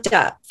we're amped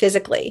up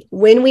physically,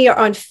 when we are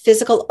on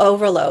physical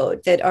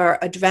overload, that our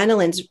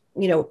adrenaline's,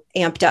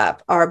 amped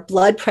up, our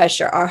blood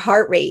pressure, our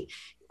heart rate,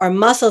 our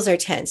muscles are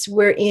tense.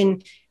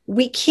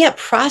 We can't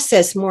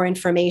process more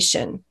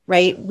information,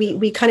 right?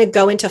 We kind of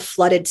go into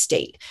flooded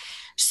state.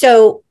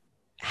 So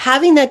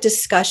having that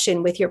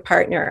discussion with your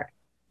partner,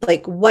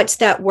 like, what's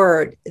that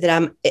word that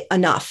I'm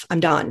enough, I'm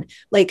done?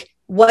 Like,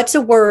 what's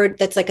a word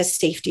that's like a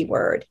safety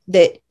word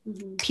that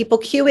people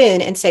cue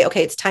in and say,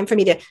 okay, it's time for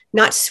me to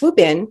not swoop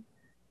in,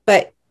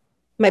 but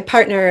my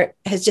partner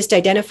has just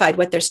identified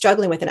what they're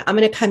struggling with, and I'm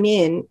going to come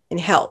in and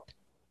help.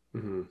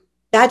 Mm-hmm.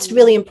 That's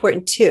really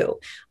important too,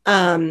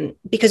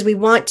 because we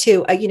want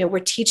to, we're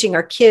teaching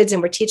our kids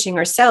and we're teaching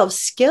ourselves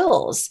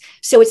skills.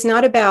 So it's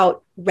not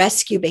about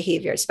rescue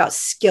behavior. It's about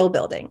skill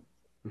building.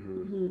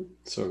 Mm-hmm.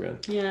 So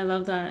good. Yeah, I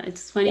love that.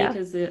 It's funny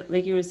because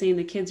like you were saying,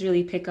 the kids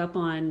really pick up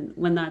on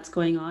when that's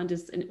going on.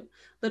 Just a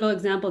little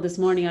example this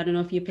morning, I don't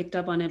know if you picked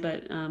up on it,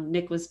 but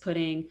Nick was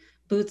putting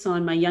boots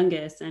on my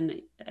youngest, and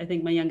I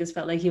think my youngest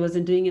felt like he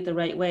wasn't doing it the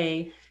right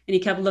way, and he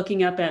kept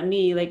looking up at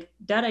me like,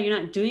 Dada,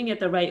 you're not doing it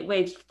the right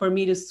way for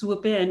me to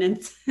swoop in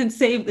and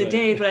save the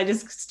day. But I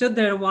just stood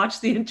there and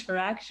watched the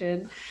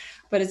interaction.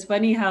 But it's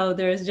funny how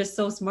they're just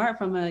so smart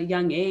from a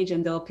young age,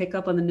 and they'll pick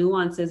up on the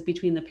nuances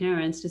between the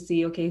parents to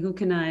see, okay, who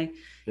can I,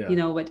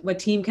 what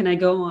team can I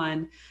go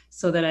on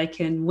so that I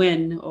can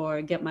win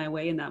or get my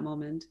way in that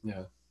moment.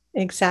 Yeah,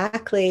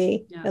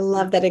 exactly. Yeah. I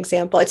love that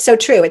example. It's so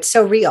true. It's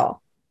so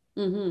real.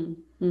 Mm-hmm.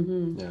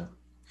 Mm-hmm. Yeah.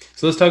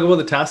 So let's talk about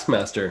the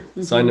taskmaster,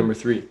 sign number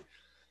 3.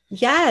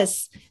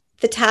 Yes,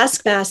 the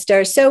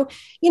taskmaster. So,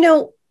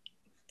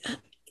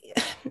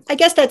 I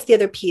guess that's the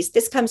other piece.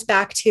 This comes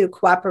back to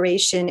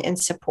cooperation and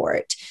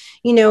support.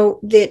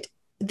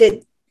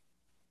 That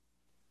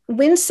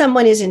when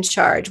someone is in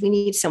charge, we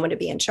need someone to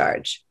be in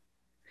charge.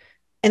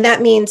 And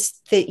that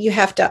means that you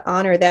have to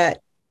honor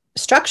that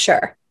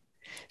structure.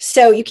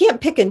 So you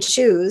can't pick and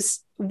choose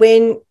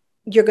when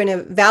you're going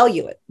to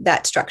value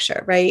that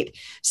structure, right?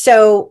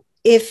 So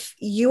if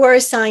you are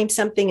assigned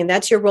something and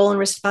that's your role and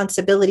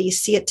responsibility,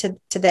 see it to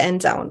the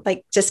end zone,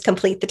 like just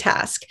complete the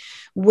task.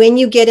 When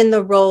you get in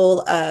the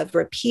role of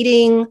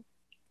repeating,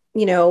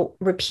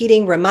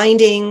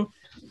 reminding,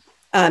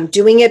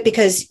 doing it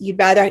because you'd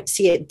rather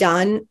see it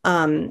done,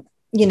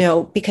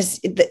 because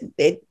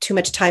too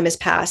much time has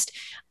passed.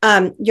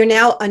 You're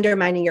now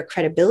undermining your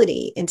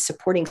credibility in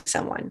supporting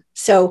someone.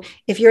 So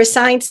if you're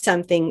assigned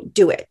something,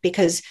 do it,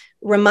 because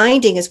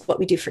reminding is what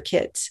we do for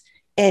kids.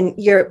 And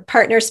your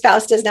partner,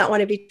 spouse does not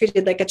want to be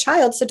treated like a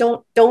child.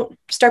 So don't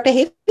start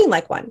behaving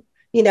like one,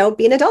 be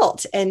an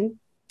adult and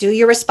do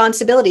your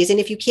responsibilities. And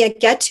if you can't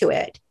get to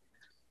it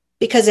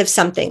because of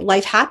something,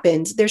 life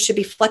happens, there should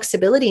be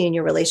flexibility in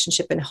your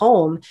relationship and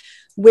home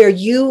where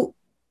you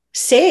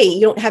say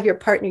you don't have your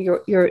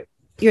partner,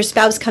 your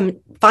spouse come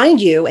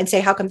find you and say,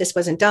 how come this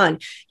wasn't done?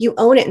 You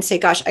own it and say,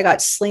 gosh, I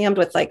got slammed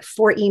with like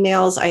 4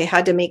 emails. I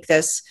had to make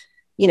this,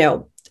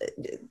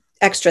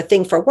 extra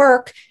thing for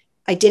work.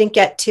 I didn't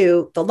get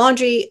to the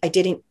laundry. I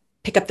didn't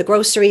pick up the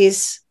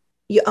groceries.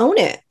 You own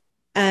it.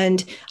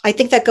 And I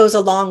think that goes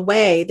a long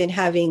way than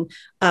having,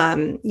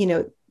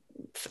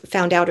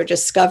 found out or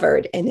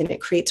discovered, and then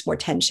it creates more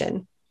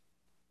tension.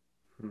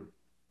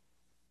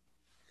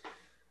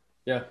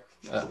 Yeah.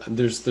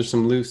 There's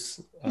some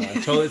loose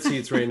toilet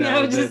seats right now. Yeah,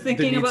 I was just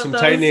thinking about some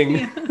those. tightening.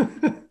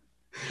 Yeah.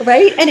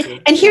 Right.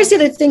 And here's the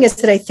other thing is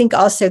that I think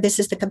also this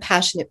is the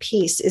compassionate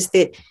piece is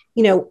that,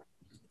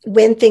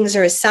 when things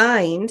are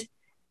assigned,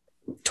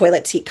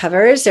 toilet seat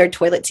covers or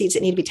toilet seats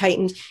that need to be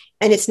tightened,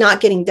 and it's not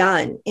getting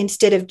done,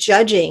 instead of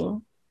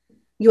judging,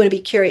 you want to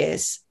be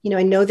curious.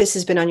 I know this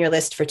has been on your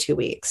list for 2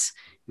 weeks,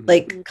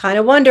 like kind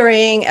of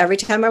wondering every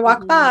time I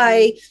walk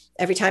by,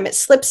 every time it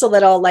slips a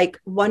little, like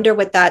wonder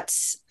what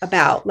that's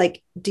about.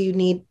 Like, do you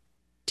want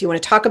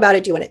to talk about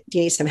it? Do you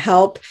need some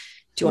help?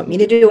 Do you want me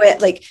to do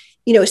it? Like,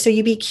 so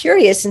you be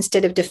curious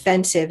instead of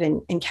defensive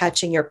and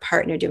catching your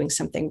partner doing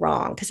something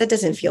wrong, because that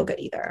doesn't feel good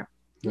either.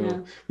 No. Yeah.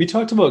 We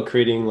talked about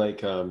creating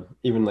like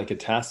even like a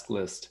task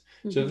list.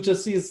 So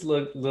just these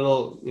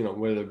little,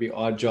 whether it be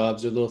odd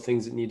jobs or little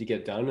things that need to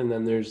get done. And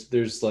then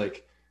there's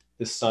like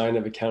this sign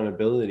of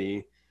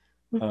accountability.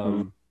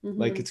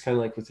 Like it's kind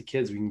of like with the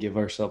kids, we can give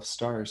ourselves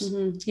stars.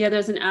 Yeah,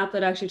 there's an app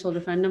that I actually told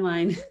a friend of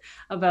mine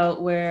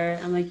about, where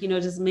I'm like,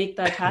 just make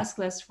that task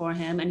list for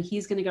him, and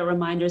he's going to get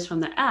reminders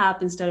from the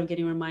app instead of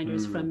getting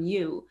reminders from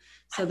you.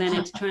 So then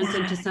it turns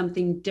into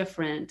something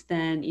different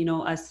than,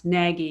 us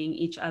nagging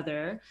each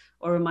other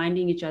or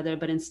reminding each other.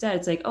 But instead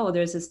it's like, oh,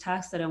 there's this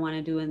task that I want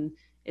to do, and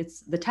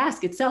it's the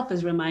task itself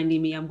is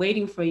reminding me, I'm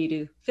waiting for you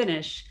to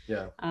finish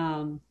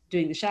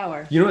doing the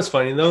shower. What's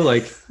funny though,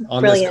 like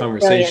on this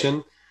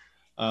conversation,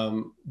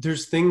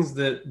 there's things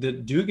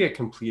that do get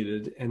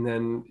completed, and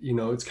then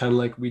it's kind of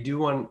like we do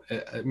want,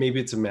 maybe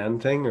it's a man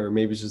thing or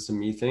maybe it's just a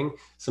me thing.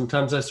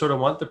 Sometimes I sort of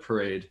want the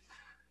parade.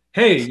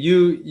 Hey,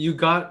 you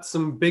got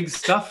some big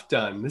stuff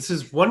done. This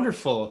is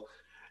wonderful.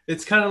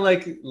 It's kind of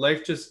like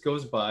life just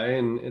goes by,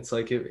 and it's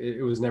like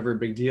it was never a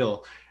big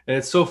deal. And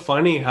it's so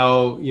funny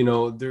how,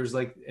 there's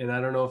like, and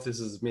I don't know if this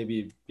is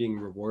maybe being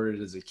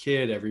rewarded as a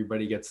kid,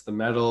 everybody gets the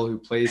medal who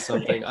plays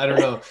something. I don't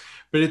know,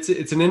 but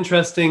it's an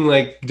interesting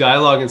like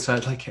dialogue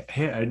inside. Like,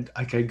 hey,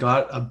 I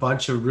got a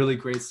bunch of really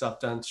great stuff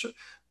done. Sure,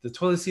 the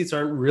toilet seats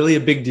aren't really a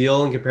big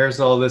deal in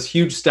comparison to all this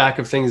huge stack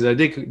of things that I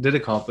did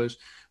accomplish.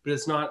 But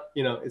it's not,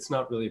 it's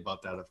not really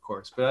about that, of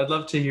course. But I'd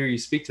love to hear you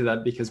speak to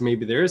that, because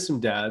maybe there is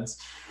some dads,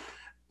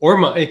 or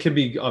it could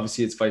be,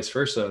 obviously it's vice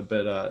versa,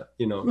 but,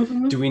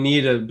 do we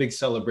need a big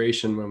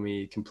celebration when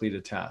we complete a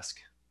task?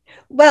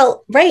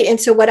 Well, right. And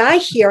so what I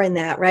hear in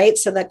that, right,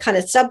 so that kind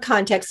of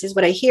subcontext is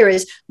what I hear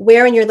is,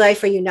 where in your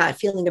life are you not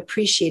feeling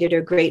appreciated or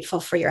grateful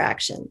for your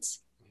actions?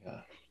 Yeah.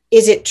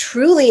 Is it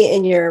truly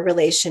in your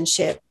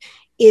relationship?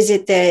 Is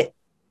it that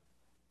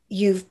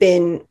you've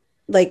been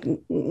like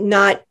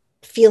not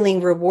feeling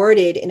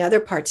rewarded in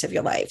other parts of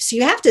your life? So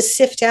you have to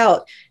sift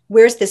out,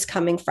 where's this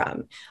coming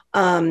from?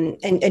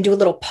 And do a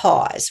little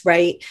pause,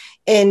 right?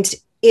 And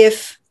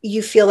if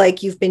you feel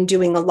like you've been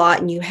doing a lot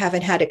and you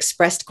haven't had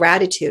expressed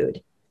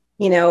gratitude,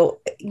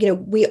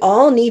 we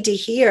all need to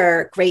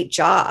hear great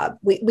job.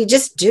 We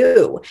just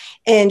do.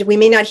 And we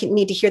may not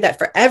need to hear that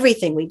for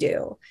everything we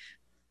do.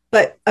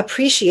 But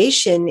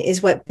appreciation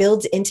is what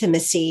builds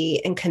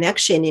intimacy and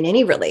connection in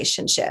any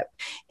relationship.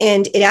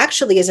 And it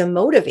actually is a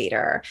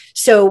motivator.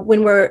 So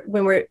when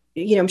we're,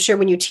 I'm sure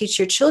when you teach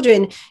your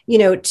children,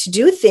 to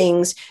do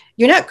things,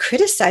 you're not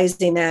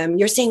criticizing them.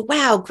 You're saying,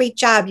 wow, great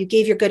job. You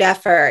gave your good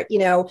effort.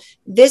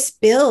 This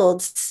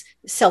builds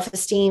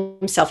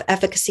self-esteem,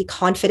 self-efficacy,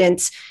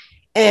 confidence.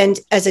 And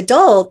as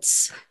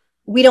adults,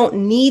 we don't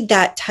need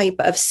that type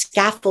of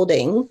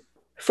scaffolding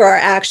for our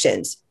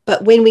actions.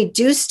 But when we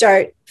do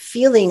start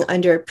feeling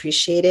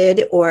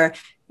underappreciated, or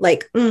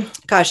like,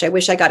 gosh, I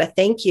wish I got a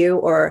thank you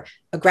or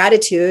a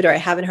gratitude, or I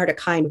haven't heard a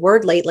kind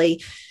word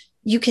lately,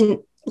 you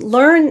can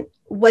learn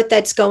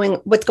what's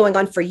going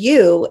on for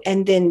you,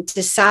 and then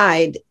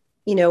decide,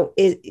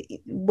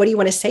 what do you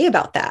want to say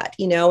about that?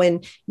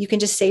 And you can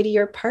just say to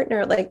your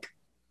partner, like,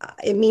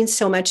 it means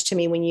so much to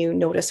me when you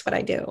notice what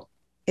I do.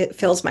 It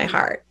fills my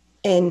heart.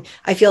 And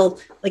I feel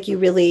like you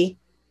really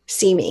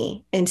see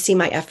me and see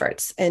my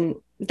efforts. And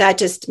that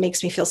just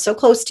makes me feel so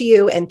close to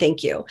you. And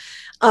thank you.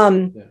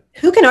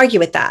 Who can argue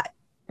with that?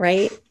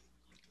 Right.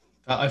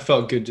 I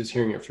felt good just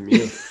hearing it from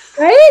you.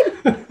 Right.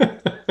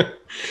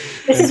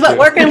 This is what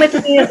working with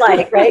me is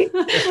like, right?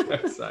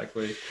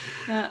 Exactly.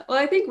 Well,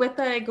 I think with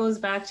that, it goes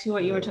back to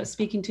what you were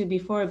speaking to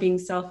before, being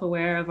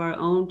self-aware of our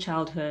own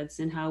childhoods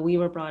and how we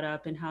were brought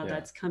up, and how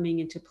that's coming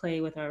into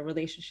play with our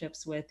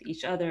relationships with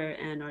each other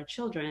and our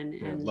children,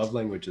 and love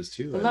languages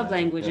too. The love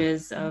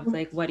languages of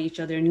like what each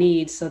other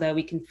needs, so that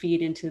we can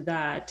feed into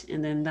that,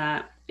 and then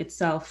that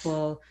itself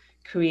will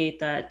create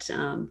that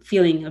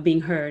feeling of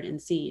being heard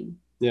and seen.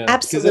 Yeah,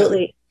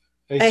 absolutely.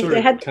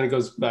 It kind of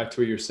goes back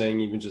to what you're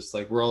saying, even just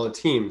like we're all a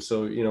team.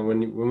 So,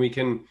 when we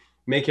can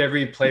make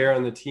every player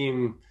on the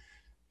team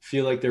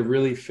feel like they're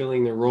really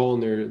filling their role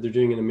and they're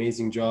doing an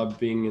amazing job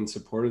being in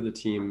support of the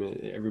team,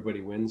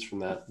 everybody wins from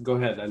that. Go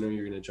ahead. I know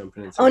you're going to jump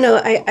in.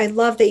 I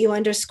love that you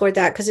underscored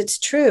that, because it's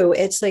true.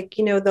 It's like,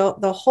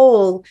 the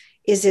whole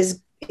is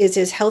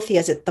as healthy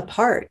as the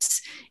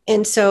parts.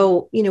 And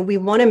so, we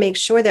want to make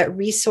sure that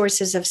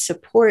resources of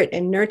support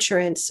and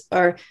nurturance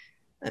are,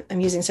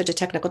 I'm using such a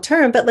technical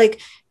term, but like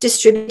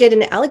distributed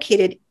and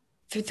allocated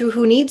through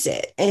who needs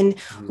it. And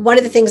one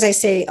of the things I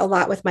say a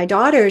lot with my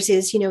daughters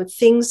is,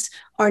 things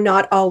are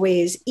not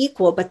always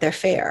equal, but they're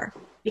fair,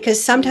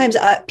 because sometimes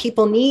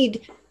people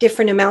need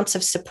different amounts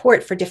of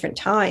support for different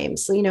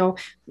times.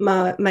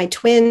 My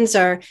twins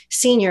are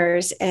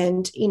seniors,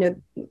 and,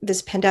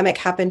 this pandemic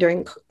happened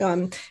during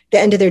the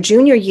end of their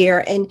junior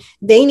year, and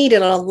they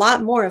needed a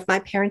lot more of my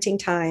parenting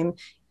time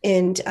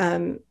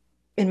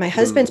and my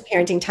husband's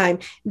parenting time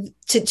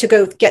to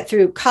go get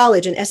through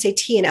college and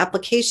SAT and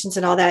applications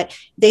and all that.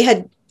 They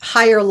had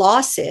higher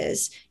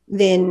losses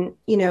than,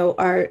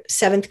 our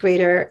 7th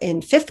grader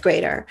and 5th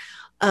grader.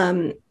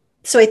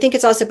 So I think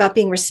it's also about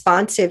being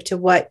responsive to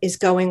what is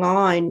going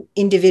on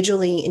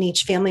individually in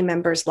each family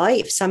member's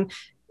life. Some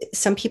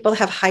people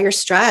have higher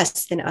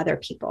stress than other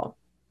people.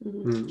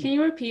 Mm-hmm. Can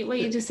you repeat what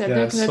you just said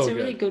there? Because that's a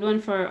really good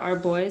one for our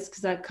boys,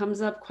 because that comes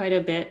up quite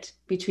a bit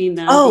between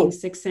them being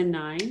 6 and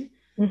 9.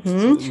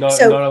 Mm-hmm.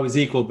 Not always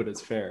equal, but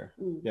it's fair.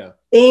 Yeah.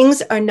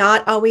 Things are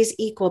not always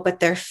equal, but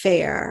they're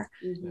fair.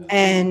 Mm-hmm.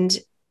 And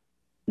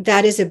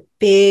that is a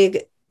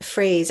big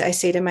phrase I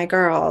say to my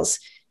girls,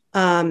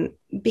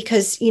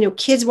 because,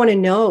 kids want to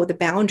know the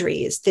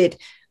boundaries, that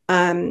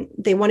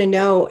they want to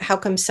know, how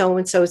come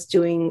so-and-so is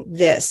doing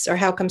this, or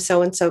how come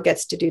so-and-so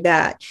gets to do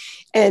that.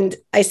 And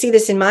I see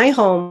this in my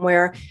home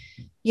where,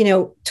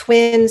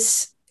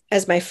 twins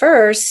as my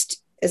first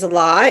is a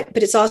lot,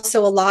 but it's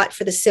also a lot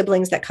for the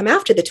siblings that come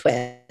after the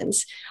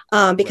twins,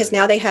 because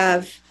now they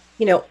have,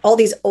 all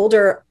these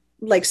older,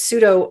 like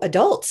pseudo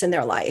adults in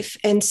their life.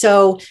 And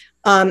so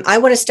I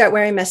want to start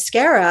wearing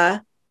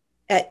mascara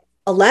at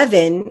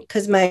 11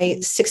 because my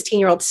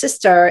 16-year-old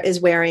sister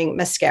is wearing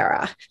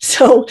mascara.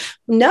 So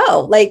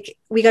no, like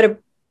we got to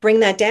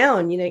bring that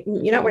down.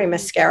 You're not wearing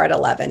mascara at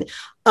 11.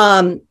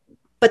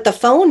 But the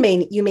phone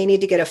you may need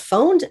to get a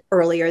phone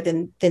earlier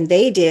than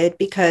they did,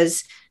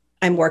 because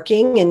I'm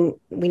working and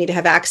we need to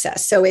have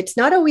access. So it's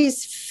not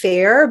always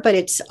fair, but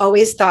it's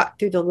always thought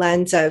through the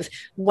lens of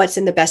what's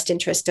in the best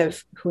interest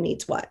of who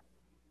needs what.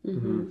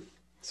 Mm-hmm.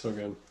 So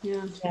good.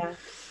 Yeah.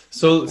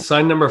 So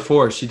sign number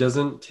 4, she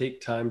doesn't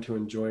take time to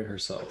enjoy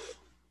herself.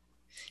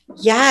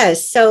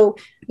 Yes. So,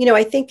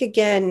 I think,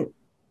 again,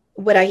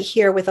 what I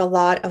hear with a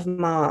lot of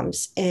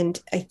moms, and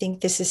I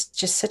think this is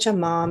just such a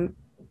mom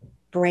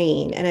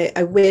brain. And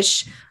I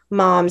wish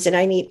moms,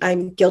 and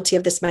I'm guilty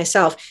of this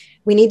myself,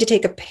 we need to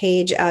take a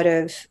page out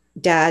of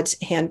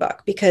dad's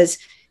handbook, because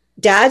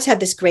dads have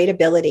this great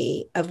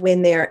ability of,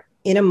 when they're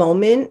in a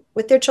moment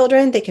with their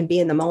children, they can be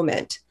in the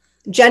moment.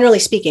 Generally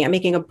speaking, I'm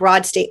making a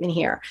broad statement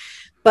here,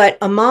 but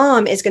a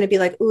mom is going to be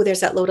like, "Ooh, there's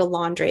that load of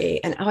laundry,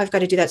 and I've got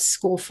to do that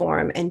school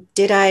form. And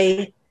did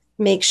I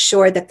make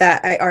sure that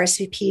I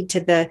RSVP'd to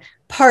the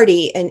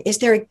party? And is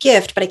there a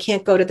gift, but I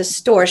can't go to the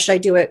store? Should I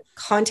do a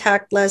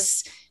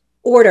contactless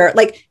order?"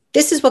 Like,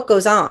 this is what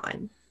goes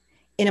on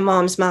in a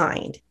mom's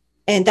mind.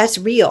 And that's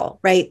real,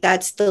 right?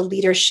 That's the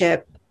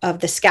leadership of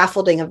the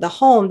scaffolding of the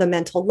home, the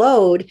mental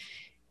load,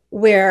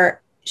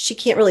 where she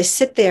can't really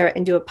sit there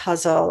and do a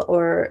puzzle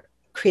or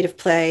creative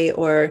play,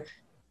 or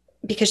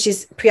because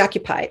she's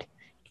preoccupied.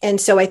 And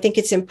so I think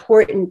it's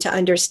important to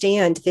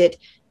understand that,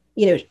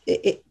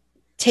 it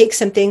takes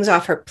some things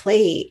off her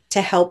plate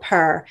to help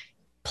her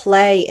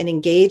play and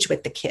engage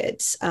with the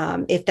kids,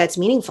 if that's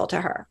meaningful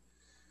to her.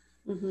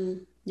 Mm-hmm.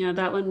 Yeah,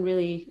 that one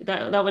really,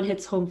 that one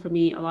hits home for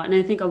me a lot. And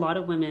I think a lot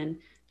of women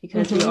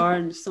because we are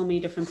in so many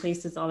different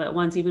places all at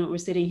once. Even when we're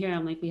sitting here,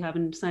 I'm like, we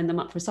haven't signed them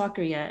up for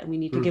soccer yet, and we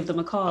need to give them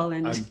a call.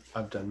 And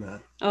I've done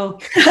that. Oh,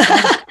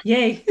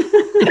 yay.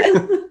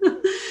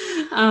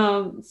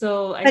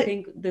 So I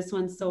think this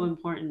one's so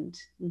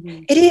important.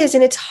 It is.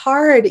 And it's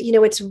hard,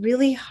 it's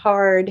really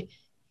hard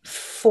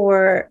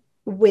for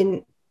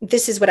when,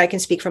 this is what I can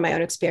speak from my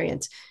own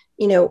experience,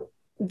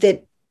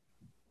 that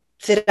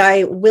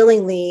I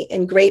willingly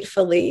and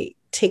gratefully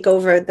take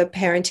over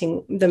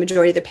the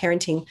majority of the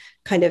parenting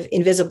kind of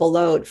invisible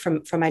load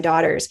from my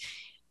daughters.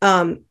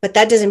 But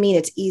that doesn't mean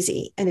it's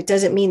easy. And it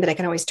doesn't mean that I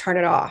can always turn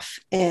it off.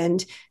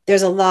 And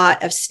there's a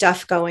lot of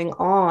stuff going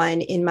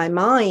on in my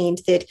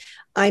mind that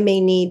I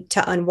may need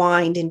to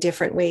unwind in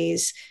different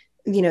ways,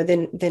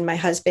 than my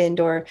husband,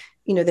 or,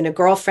 than a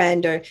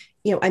girlfriend, or,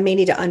 I may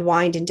need to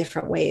unwind in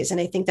different ways.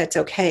 And I think that's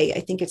okay.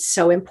 I think it's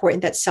so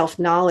important, that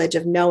self-knowledge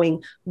of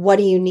knowing what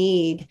do you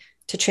need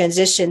to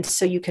transition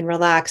so you can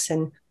relax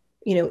and,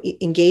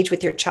 engage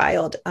with your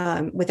child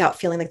without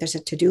feeling like there's a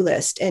to-do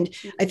list. And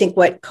I think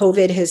what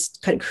COVID has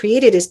kind of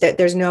created is that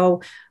there's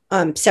no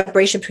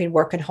separation between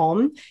work and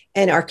home.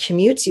 And our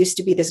commutes used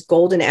to be this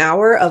golden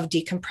hour of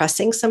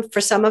decompressing for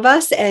some of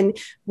us. And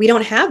we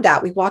don't have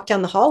that. We walk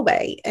down the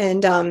hallway.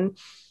 And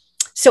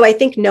so I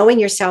think knowing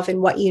yourself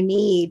and what you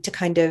need to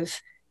kind of,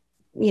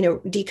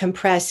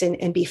 decompress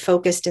and be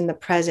focused in the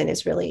present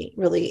is really,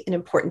 really an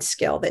important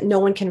skill that no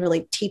one can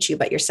really teach you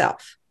but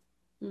yourself.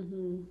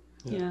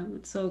 Yeah,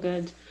 it's so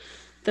good.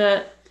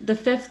 The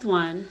fifth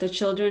one, the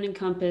children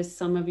encompass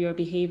some of your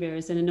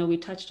behaviors. And I know we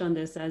touched on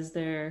this as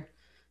they're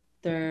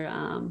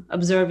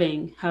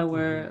observing how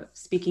we're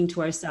speaking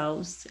to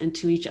ourselves and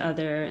to each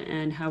other,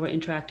 and how we're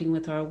interacting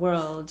with our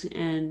world.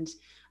 And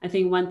I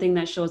think one thing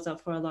that shows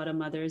up for a lot of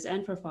mothers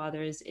and for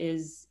fathers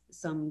is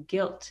some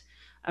guilt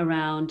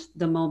around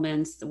the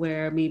moments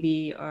where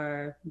maybe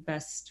our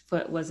best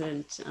foot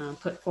wasn't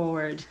put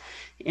forward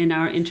in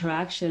our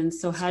interactions.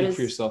 So how Speak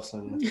for yourself,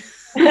 Sonia.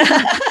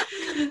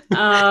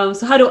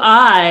 So how do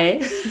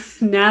I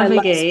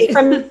navigate Speak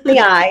from the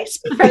eye,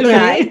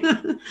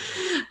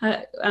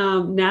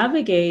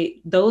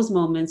 navigate those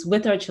moments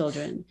with our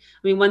children?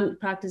 I mean, one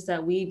practice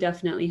that we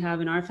definitely have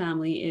in our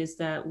family is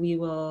that we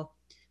will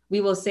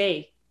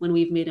say when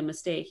we've made a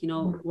mistake.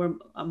 We're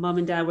mom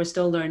and dad, we're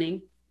still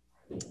learning,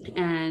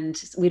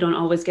 and we don't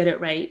always get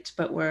it right,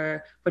 but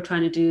we're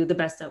trying to do the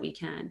best that we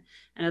can.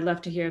 And I'd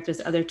love to hear if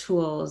there's other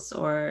tools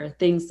or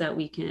things that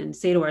we can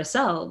say to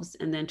ourselves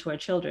and then to our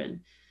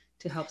children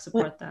to help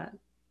support that.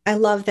 I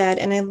love that.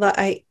 And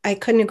I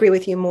couldn't agree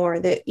with you more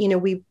that,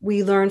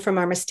 we learn from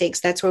our mistakes.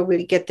 That's where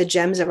we get the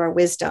gems of our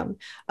wisdom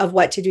of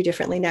what to do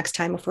differently next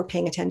time if we're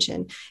paying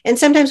attention. And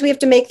sometimes we have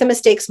to make the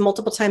mistakes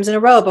multiple times in a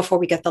row before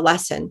we get the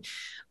lesson.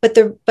 But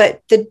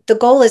the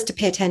goal is to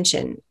pay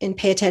attention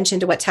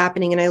to what's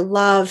happening. And I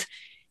love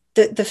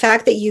the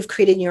fact that you've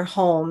created in your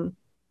home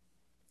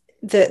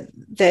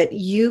that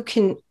you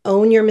can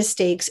own your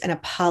mistakes and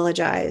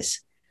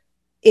apologize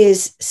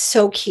is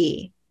so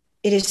key.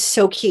 It is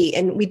so key.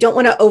 And we don't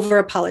want to over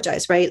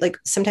apologize, right? Like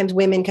sometimes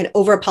women can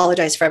over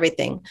apologize for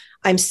everything.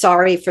 I'm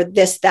sorry for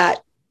this, that,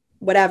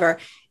 whatever.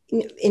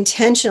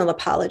 Intentional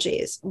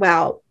apologies.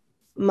 Wow,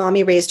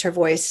 mommy raised her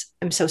voice.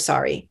 I'm so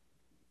sorry.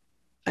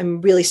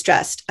 I'm really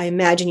stressed. I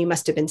imagine you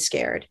must have been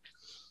scared.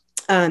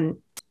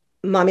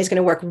 Mommy's going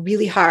to work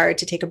really hard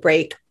to take a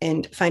break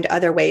and find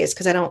other ways,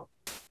 because I don't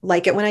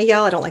like it when I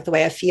yell. I don't like the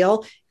way I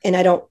feel, and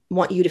I don't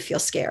want you to feel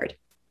scared.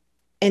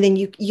 And then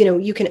you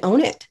can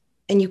own it,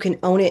 and you can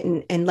own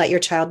it and let your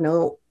child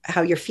know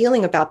how you're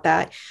feeling about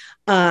that.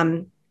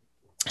 So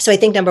I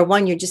think number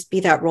one, you just be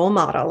that role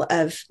model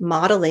of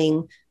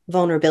modeling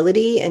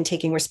vulnerability and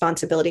taking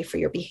responsibility for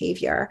your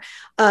behavior.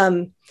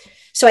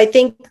 So I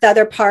think the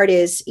other part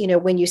is,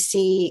 when you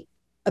see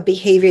a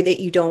behavior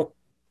that you don't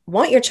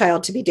want your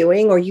child to be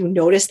doing, or you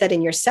notice that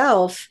in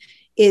yourself,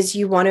 is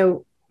you want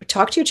to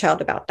talk to your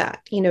child about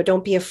that.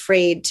 Don't be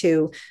afraid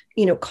to,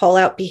 call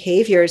out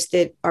behaviors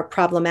that are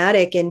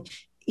problematic, and,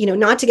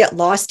 not to get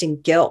lost in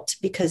guilt,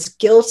 because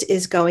guilt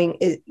is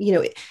unmanaged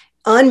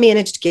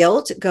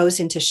guilt goes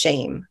into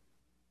shame,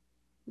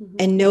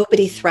 and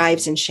nobody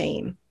thrives in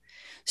shame.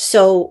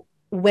 So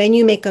when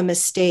you make a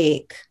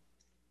mistake,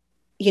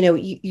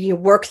 you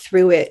work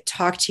through it,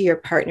 talk to your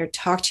partner,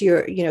 talk to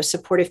your,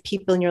 supportive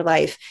people in your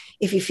life.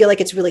 If you feel like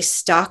it's really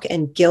stuck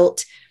and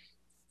guilt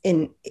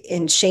and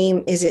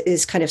shame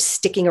is kind of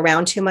sticking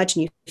around too much,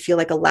 and you feel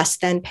like a less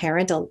than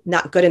parent, a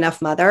not good enough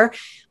mother,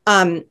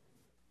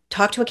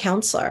 talk to a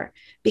counselor,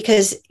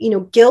 because,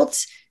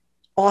 guilt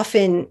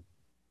often,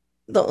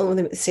 let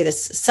me say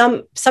this,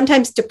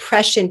 sometimes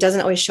depression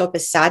doesn't always show up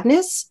as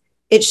sadness.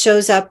 It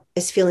shows up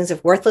as feelings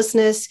of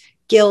worthlessness,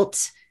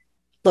 guilt,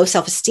 low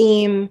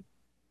self-esteem,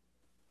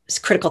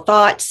 critical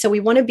thoughts. So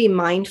we want to be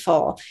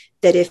mindful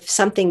that if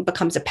something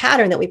becomes a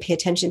pattern, that we pay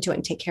attention to it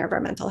and take care of our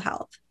mental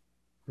health.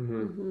 I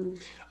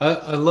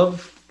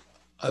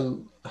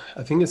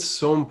think it's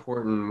so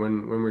important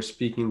when we're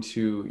speaking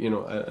to,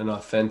 an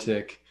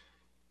authentic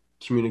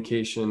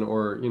communication,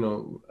 or,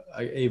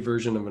 a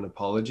version of an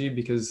apology,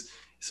 because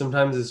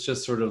sometimes it's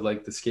just sort of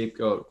like the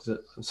scapegoat.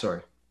 I'm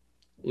sorry.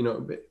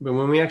 but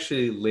when we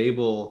actually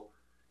label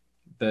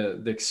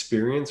the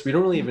experience, we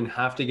don't really even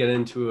have to get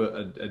into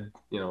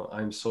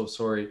I'm so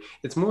sorry.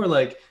 It's more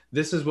like,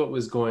 this is what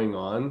was going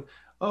on.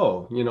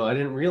 Oh, I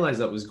didn't realize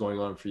that was going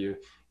on for you,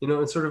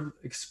 and sort of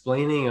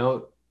explaining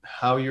out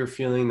how you're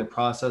feeling, the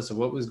process of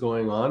what was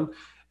going on,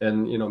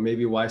 and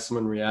maybe why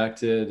someone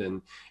reacted,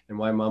 and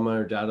why mama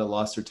or dada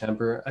lost their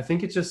temper. I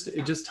think it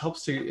just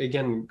helps to,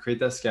 again, create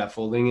that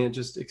scaffolding. It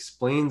just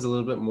explains a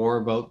little bit more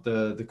about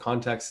the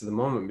context of the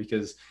moment,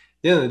 because at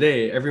the end of the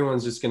day,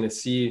 everyone's just going to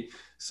see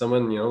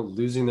someone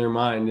losing their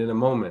mind in a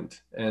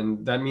moment,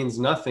 and that means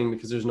nothing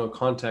because there's no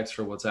context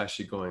for what's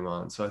actually going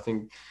on. So I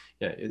think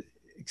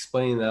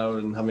explaining that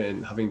out and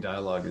having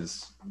dialogue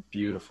is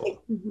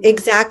beautiful.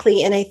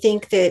 Exactly. And I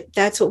think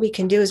that's what we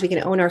can do, is we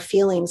can own our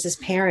feelings as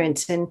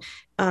parents. And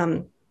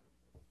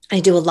I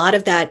do a lot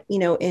of that,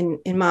 in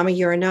Mama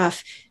You're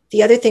Enough.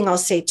 The other thing I'll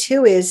say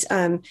too is,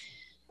 there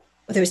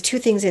was two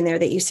things in there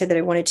that you said that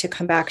I wanted to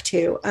come back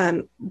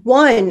to.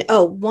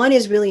 One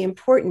is really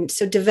important.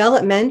 So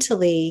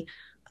developmentally,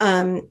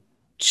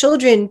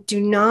 children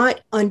do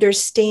not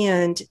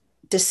understand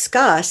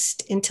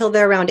disgust until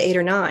they're around 8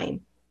 or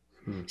 9.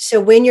 So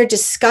when you're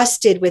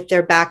disgusted with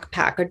their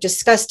backpack, or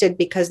disgusted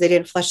because they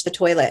didn't flush the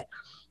toilet,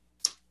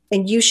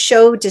 and you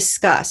show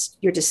disgust,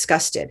 you're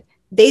disgusted.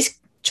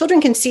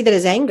 Children can see that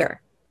as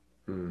anger.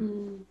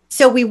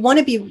 So we want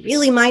to be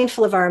really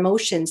mindful of our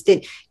emotions,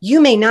 that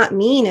you may not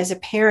mean as a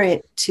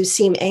parent to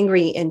seem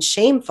angry and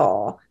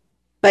shameful,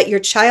 but your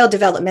child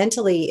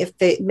developmentally, if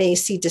they may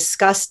see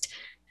disgust,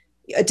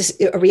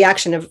 a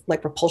reaction of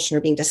like repulsion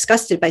or being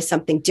disgusted by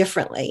something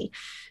differently.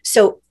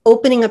 So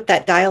opening up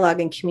that dialogue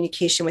and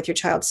communication with your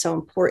child is so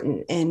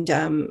important. And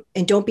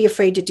don't be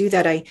afraid to do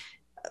that.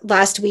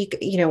 Last week,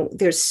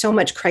 there's so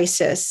much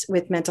crisis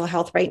with mental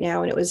health right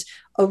now. And it was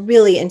a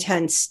really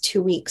intense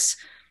 2 weeks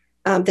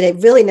that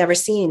I've really never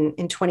seen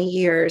in 20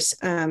 years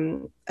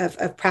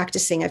of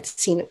practicing. I've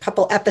seen a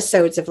couple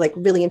episodes of like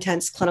really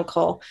intense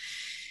clinical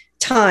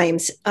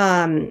times.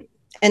 And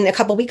a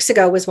couple of weeks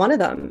ago was one of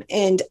them.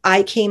 And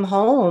I came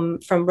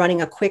home from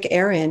running a quick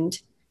errand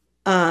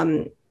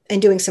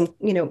and doing some,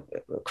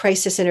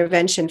 crisis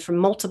intervention for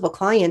multiple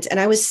clients. And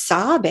I was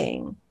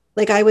sobbing.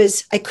 Like I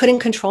couldn't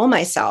control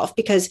myself,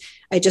 because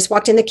I just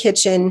walked in the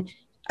kitchen.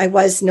 I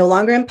was no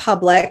longer in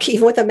public,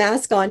 even with a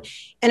mask on.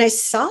 And I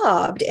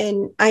sobbed.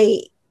 And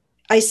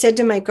I said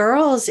to my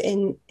girls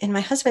and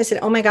my husband, I said,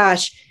 oh my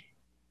gosh,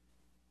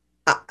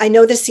 I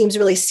know this seems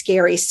really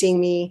scary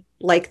seeing me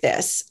like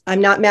this.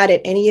 I'm not mad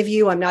at any of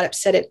you. I'm not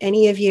upset at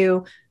any of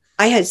you.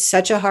 I had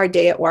such a hard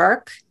day at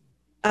work.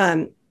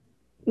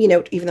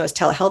 Even though it's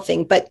telehealth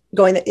thing, but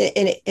and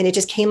it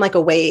just came like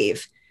a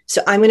wave.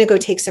 So I'm going to go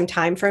take some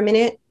time for a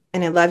minute,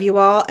 and I love you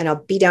all. And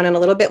I'll be down in a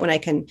little bit when I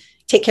can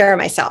take care of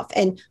myself.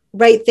 And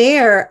right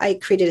there, I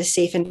created a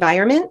safe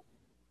environment.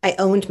 I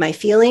owned my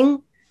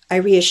feeling. I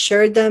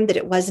reassured them that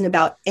it wasn't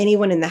about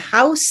anyone in the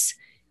house.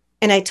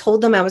 And I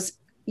told them I was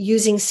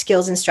using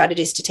skills and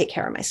strategies to take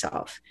care of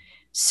myself.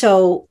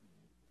 So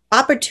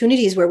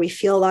opportunities where we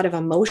feel a lot of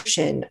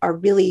emotion are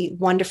really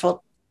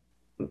wonderful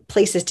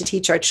places to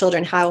teach our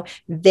children how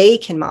they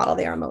can model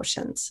their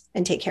emotions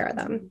and take care of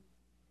them.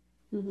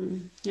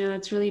 Yeah,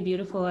 that's really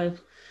beautiful.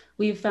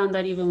 We've found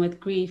that even with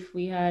grief,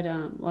 we had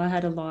I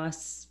had a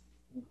loss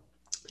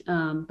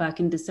back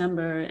in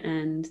December,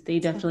 and they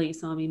definitely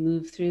saw me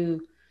move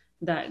through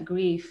that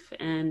grief,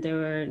 and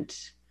there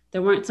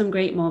weren't some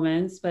great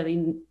moments, but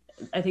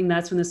I think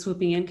that's when the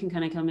swooping in can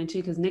kind of come into,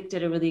 because Nick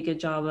did a really good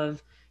job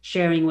of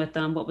sharing with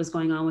them what was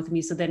going on with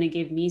me. So then it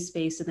gave me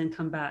space to then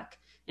come back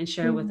and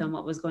share with them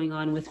what was going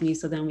on with me,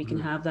 so then we can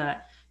have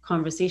that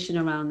conversation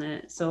around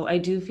it. So I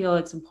do feel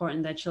it's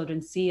important that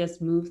children see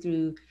us move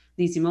through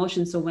these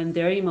emotions, so when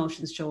their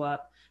emotions show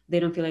up, they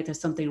don't feel like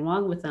there's something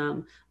wrong with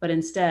them, but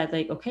instead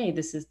like, okay,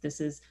 this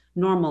is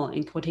normal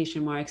in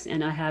quotation marks,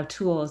 and I have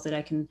tools that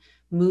I can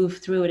move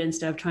through it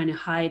instead of trying to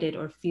hide it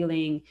or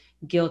feeling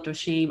guilt or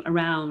shame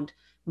around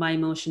my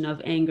emotion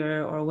of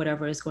anger or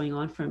whatever is going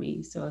on for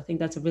me. So I think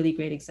that's a really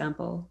great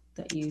example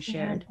that you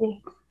shared.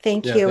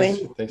 Thank you.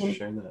 Thanks for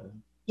sharing that.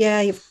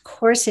 Yeah, of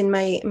course. And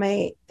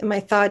my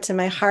thoughts and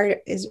my heart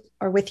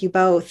are with you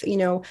both.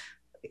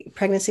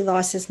 Pregnancy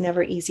loss is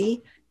never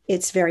easy.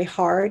 It's very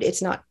hard.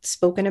 It's not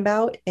spoken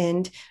about.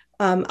 And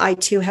I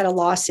too had a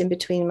loss in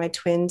between my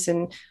twins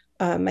and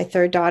my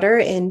third daughter,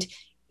 and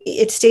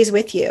it stays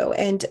with you.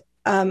 And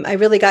I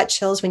really got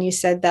chills when you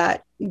said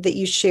that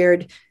you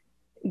shared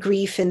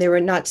grief and there were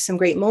not some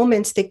great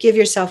moments. That give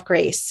yourself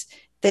grace.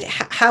 That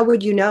how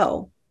would you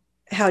know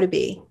how to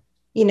be?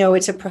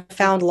 It's a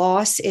profound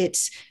loss.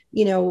 It's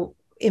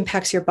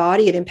impacts your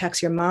body, it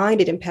impacts your mind,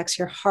 it impacts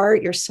your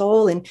heart, your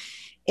soul, and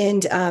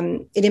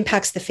it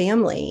impacts the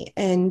family.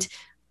 And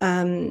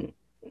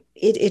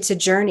it's a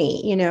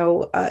journey,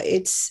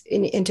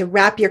 and to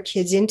wrap your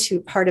kids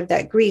into part of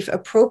that grief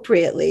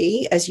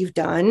appropriately, as you've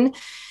done,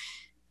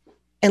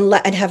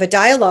 and have a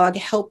dialogue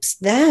helps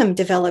them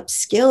develop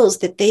skills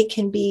that they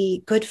can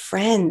be good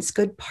friends,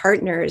 good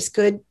partners,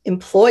 good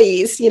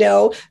employees,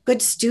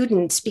 good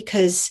students,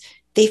 because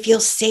they feel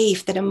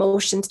safe, that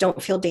emotions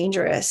don't feel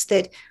dangerous,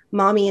 that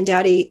mommy and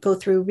daddy go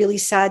through really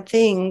sad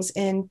things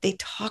and they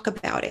talk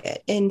about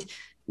it. And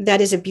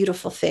that is a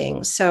beautiful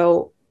thing.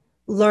 So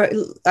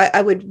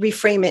I would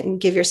reframe it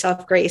and give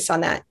yourself grace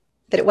on that,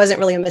 that it wasn't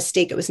really a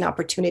mistake. It was an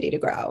opportunity to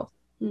grow.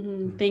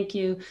 Mm-hmm. Thank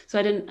you. So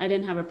I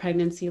didn't have a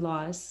pregnancy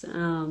loss.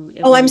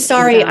 I'm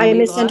sorry. I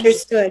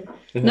misunderstood.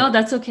 No,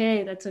 that's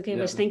okay. That's okay. Yeah.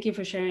 But thank you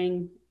for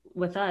sharing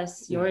with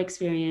us your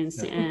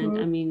experience. Yeah. And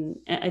I mean,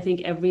 I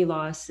think every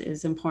loss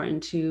is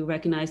important to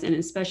recognize, and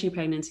especially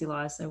pregnancy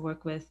loss. I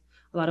work with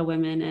a lot of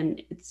women,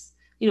 and it's,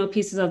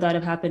 pieces of that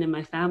have happened in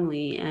my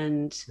family.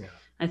 And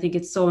I think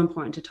it's so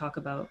important to talk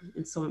about.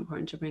 It's so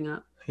important to bring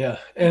up. Yeah.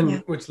 And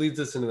which leads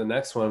us into the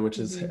next one, which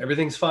is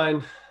everything's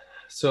fine.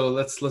 So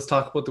let's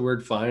talk about the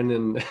word fine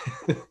and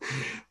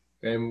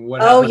and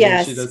what happens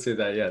when she does say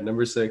that. Yeah.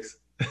 Number 6.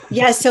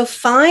 Yeah. So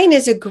fine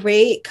is a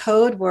great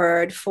code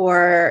word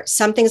for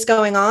something's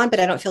going on, but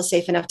I don't feel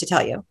safe enough to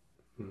tell you.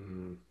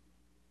 Mm-hmm.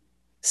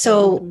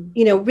 So,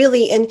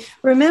 really, and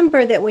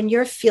remember that when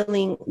you're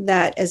feeling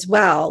that as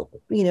well,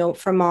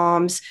 for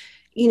moms,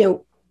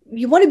 you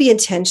want to be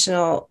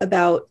intentional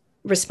about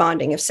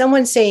responding. If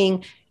someone's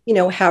saying,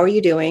 how are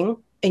you doing?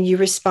 And you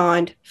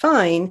respond,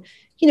 fine.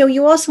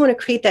 You also want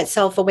to create that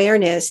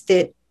self-awareness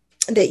that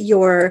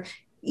you're,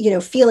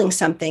 feeling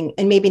something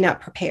and maybe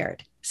not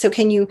prepared. So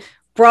can you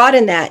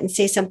broaden that and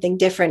say something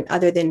different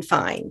other than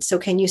fine? So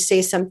can you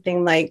say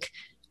something like,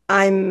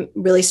 I'm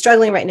really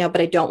struggling right now,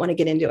 but I don't want to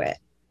get into it.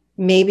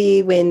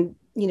 Maybe when,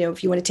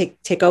 if you want to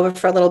take over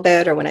for a little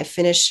bit, or when I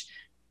finish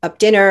up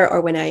dinner,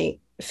 or when I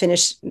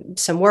finish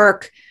some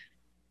work,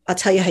 I'll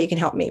tell you how you can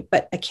help me,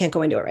 but I can't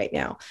go into it right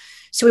now.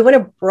 So we want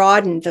to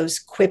broaden those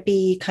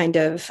quippy kind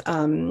of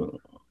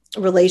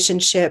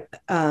relationship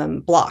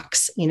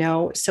blocks,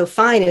 so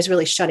fine is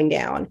really shutting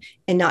down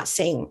and not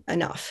saying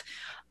enough.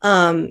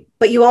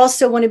 But you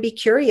also want to be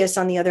curious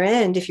on the other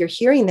end, if you're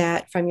hearing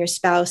that from your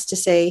spouse, to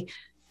say,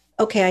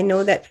 okay, I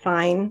know that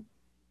fine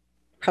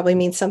probably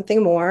means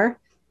something more.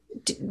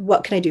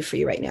 What can I do for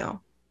you right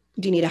now?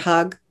 Do you need a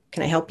hug?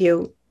 Can I help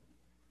you?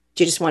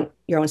 Do you just want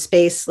your own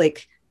space?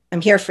 Like,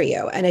 I'm here for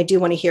you. And I do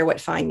want to hear what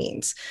fine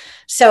means.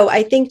 So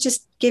I think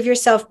just give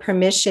yourself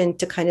permission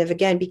to kind of,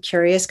 again, be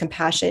curious,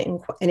 compassionate,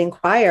 and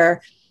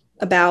inquire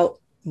about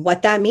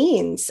what that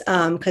means.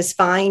 Because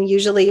fine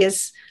usually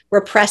is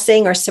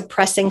repressing or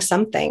suppressing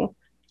something.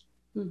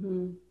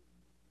 Mm-hmm.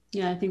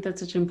 Yeah, I think that's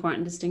such an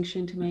important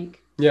distinction to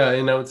make. Yeah.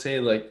 And I would say,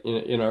 like,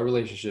 in our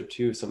relationship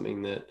too,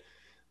 something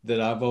that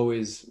I've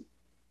always,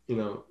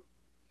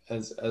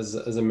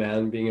 as a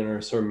man, being in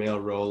a sort of male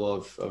role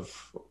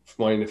of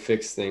wanting to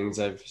fix things,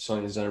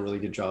 Sonia's done a really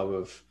good job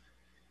of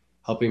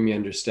helping me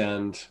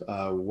understand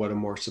what a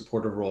more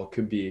supportive role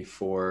could be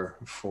for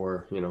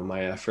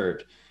my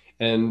effort.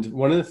 And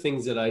one of the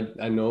things that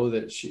I know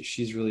that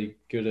she's really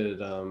good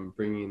at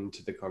bringing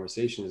to the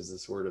conversation is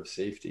this word of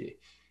safety.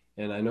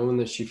 And I know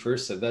when she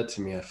first said that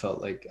to me, I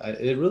felt like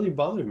it really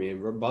bothered me.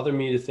 It bothered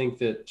me to think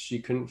that she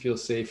couldn't feel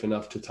safe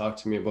enough to talk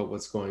to me about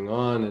what's going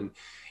on. And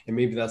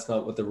maybe that's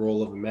not what the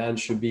role of a man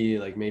should be.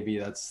 Like, maybe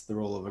that's the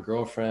role of a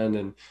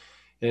girlfriend.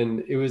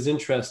 And it was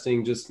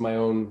interesting, just my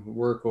own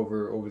work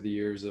over the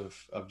years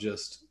of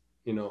just,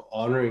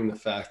 honoring the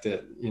fact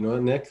that,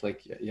 Nick,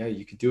 like, yeah,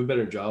 you could do a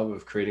better job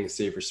of creating a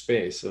safer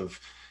space, of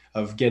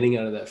getting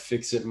out of that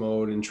fix it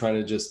mode and trying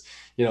to just,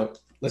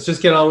 let's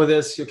just get on with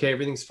this. Okay,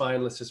 everything's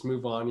fine. Let's just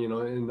move on,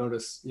 and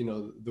notice,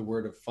 the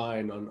word of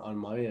fine on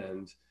my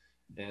end.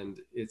 And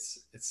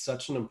it's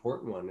such an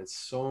important one. It's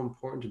so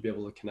important to be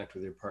able to connect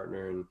with your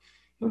partner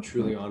and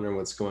truly honor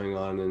what's going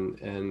on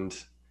and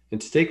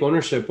to take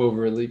ownership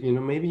over, like,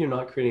 maybe you're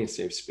not creating a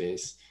safe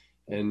space.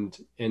 And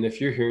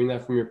if you're hearing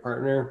that from your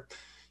partner,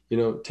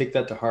 take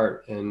that to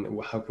heart.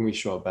 And how can we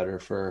show up better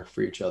for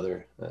each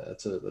other?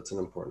 That's an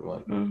important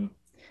one. Mm-hmm.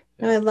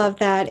 No, I love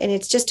that. And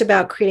it's just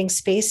about creating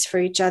space for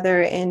each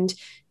other and,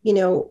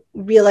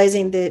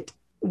 realizing that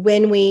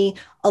when we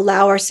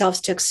allow ourselves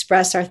to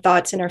express our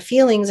thoughts and our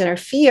feelings and our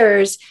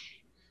fears,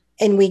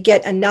 and we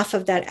get enough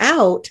of that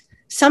out,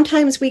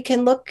 sometimes we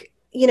can look,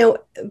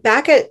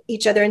 back at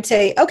each other and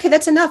say, okay,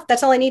 that's enough.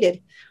 That's all I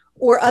needed.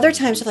 Or other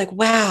times we're like,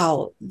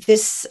 wow,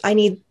 I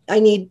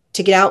need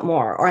to get out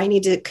more, or I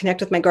need to connect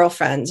with my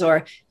girlfriends,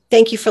 or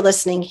thank you for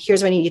listening.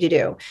 Here's what I need you to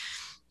do.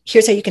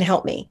 Here's how you can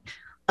help me.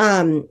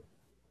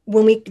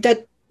 When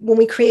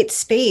we create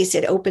space,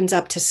 it opens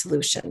up to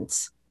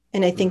solutions.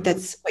 And I think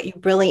that's what you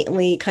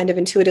brilliantly kind of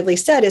intuitively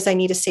said, is I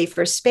need a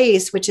safer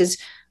space, which is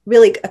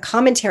really a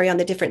commentary on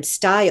the different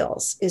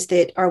styles. Is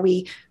that, are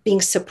we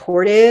being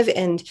supportive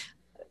and,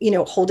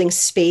 holding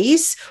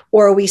space,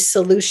 or are we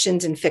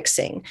solutions and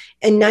fixing?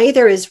 And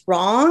neither is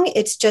wrong.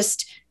 It's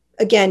just,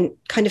 again,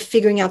 kind of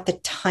figuring out the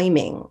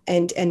timing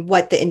and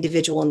what the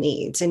individual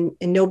needs. And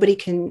nobody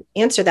can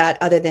answer that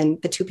other than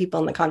the two people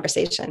in the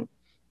conversation.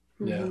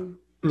 Yeah.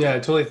 Mm-hmm. Yeah. I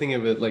totally think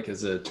of it like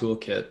as a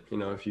toolkit.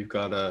 If you've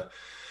got a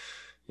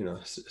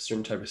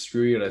certain type of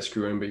screw you got to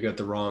screw in, but you got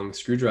the wrong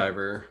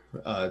screwdriver,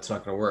 it's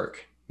not going to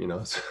work,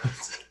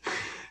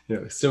 So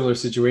similar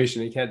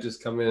situation. You can't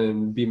just come in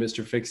and be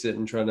Mr. Fix-It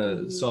and try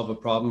to solve a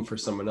problem for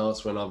someone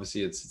else, when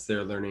obviously it's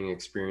their learning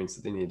experience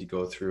that they need to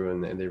go through,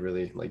 and they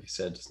really, like you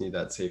said, just need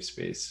that safe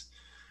space,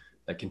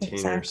 that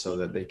container, so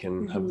that they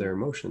can have their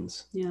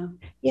emotions.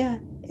 Yeah.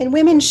 And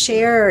women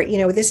share,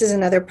 this is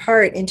another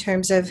part in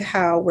terms of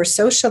how we're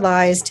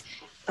socialized.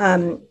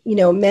 Men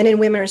and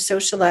women are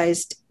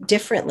socialized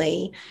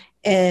differently.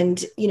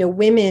 And,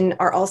 women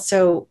are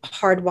also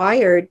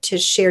hardwired to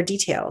share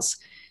details.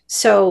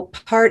 So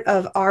part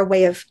of our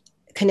way of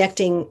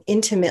connecting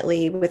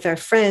intimately with our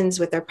friends,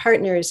 with our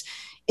partners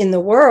in the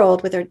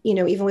world, with our,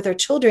 even with our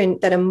children,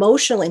 that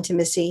emotional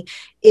intimacy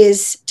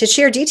is to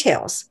share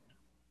details.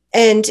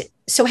 And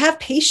so have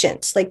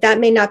patience. Like, that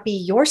may not be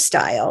your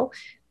style,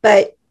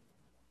 but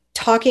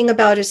talking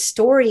about a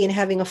story and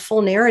having a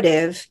full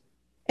narrative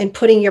and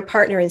putting your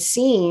partner in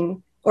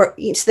scene, or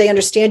so they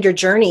understand your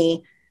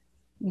journey,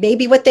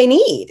 maybe what they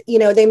need.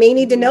 They may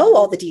need to know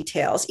all the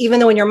details, even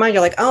though in your mind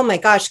you're like, oh my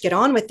gosh, get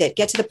on with it,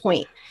 get to the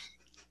point.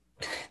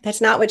 That's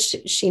not what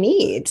she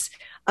needs.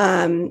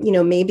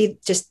 Maybe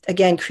just,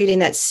 again, creating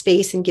that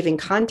space and giving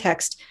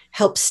context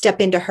helps step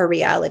into her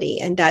reality,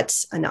 and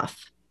that's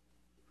enough.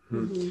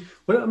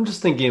 But I'm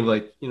just thinking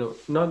of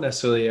not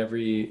necessarily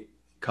every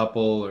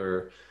couple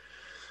or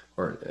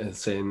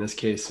say in this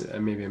case,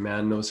 maybe a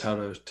man knows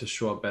how to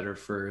show up better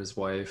for his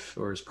wife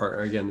or his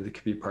partner. Again, it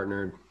could be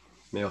partnered,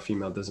 male,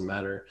 female, doesn't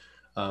matter.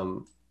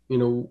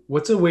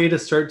 What's a way to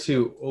start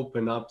to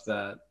open up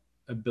that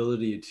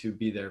ability to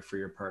be there for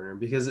your partner?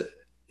 Because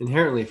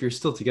inherently, if you're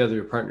still together,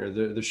 your partner,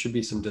 there should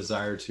be some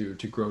desire to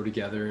grow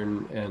together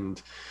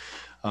and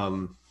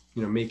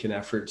make an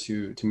effort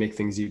to make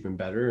things even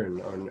better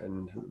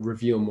and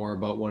reveal more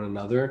about one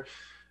another.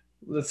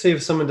 Let's say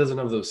if someone doesn't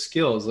have those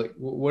skills, like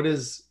what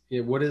is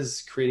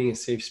creating a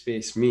safe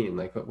space mean?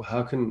 Like,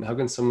 how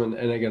can someone,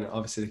 and again,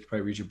 obviously they could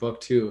probably read your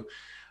book too,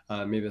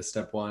 maybe that's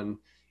step one.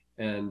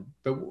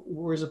 But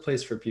where's a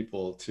place for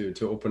people to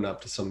open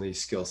up to some of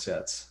these skill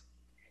sets?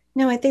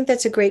 No, I think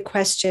that's a great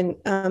question.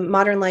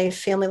 Modern life,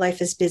 family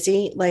life is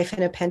busy. Life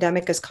in a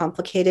pandemic is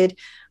complicated.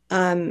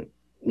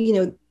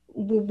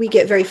 We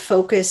get very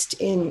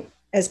focused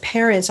as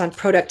parents on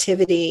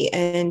productivity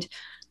and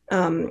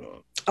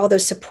all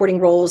those supporting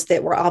roles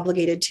that we're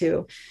obligated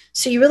to.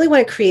 So you really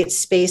want to create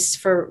space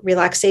for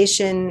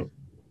relaxation,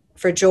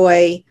 for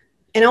joy,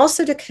 and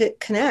also to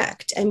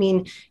connect. I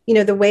mean,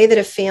 the way that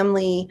a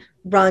family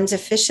runs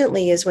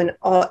efficiently is when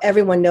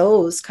everyone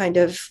knows kind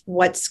of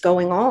what's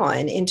going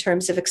on in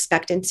terms of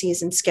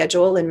expectancies and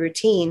schedule and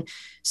routine.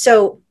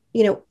 So,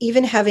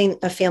 even having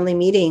a family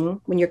meeting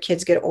when your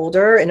kids get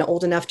older and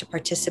old enough to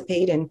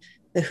participate in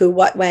the who,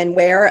 what, when,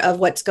 where of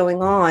what's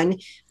going on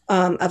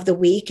of the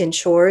week and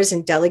chores,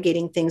 and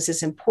delegating things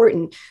is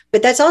important,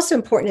 but that's also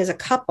important as a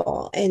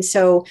couple. And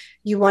so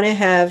you want to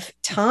have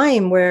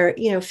time where,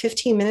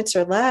 15 minutes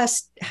or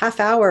less, half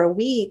hour a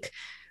week,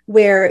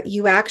 where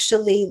you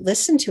actually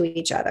listen to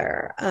each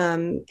other.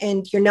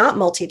 And you're not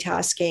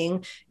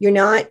multitasking. You're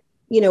not,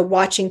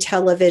 watching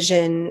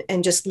television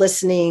and just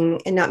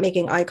listening and not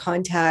making eye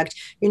contact.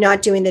 You're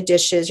not doing the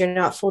dishes. You're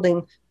not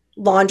folding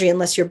laundry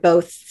unless you're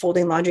both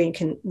folding laundry and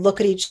can look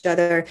at each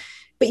other.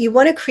 But you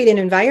want to create an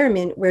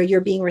environment where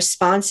you're being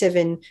responsive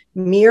and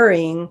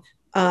mirroring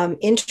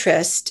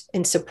interest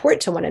and support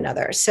to one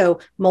another. So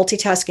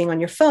multitasking on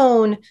your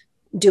phone,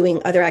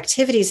 doing other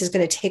activities is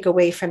going to take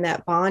away from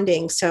that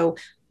bonding. So,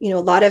 a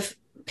lot of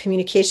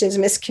communication is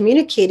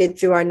miscommunicated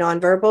through our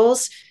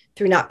nonverbals,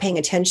 through not paying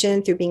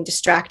attention, through being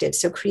distracted.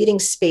 So creating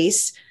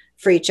space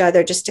for each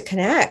other just to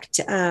connect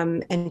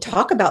and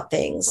talk about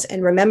things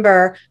and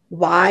remember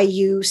why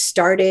you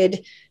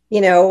started,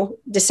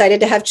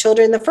 decided to have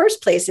children in the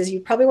first place, is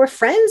you probably were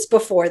friends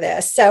before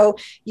this. So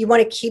you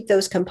want to keep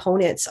those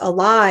components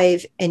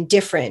alive and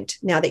different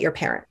now that you're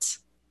parents.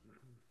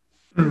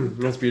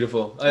 That's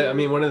beautiful. I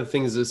mean, one of the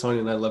things that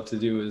Sonia and I love to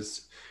do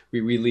is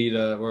we lead,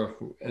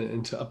 up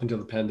until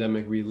the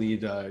pandemic, we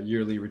lead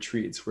yearly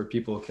retreats where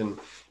people can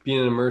be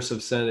in an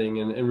immersive setting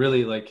and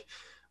really, like,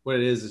 what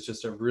it is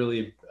just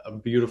a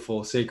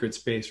beautiful sacred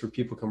space where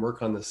people can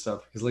work on this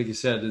stuff. Because like you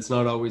said, it's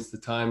not always the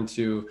time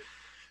to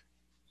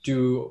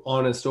do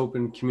honest,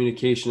 open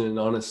communication and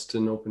honest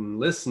and open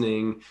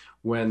listening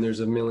when there's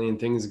a million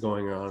things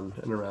going on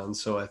and around.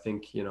 So I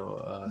think,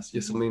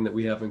 something that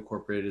we have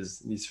incorporated is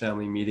these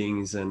family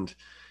meetings and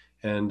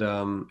then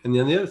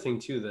the other thing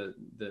too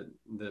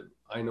that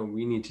I know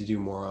we need to do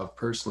more of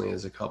personally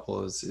as a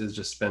couple is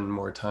just spend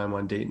more time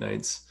on date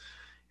nights,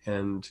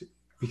 and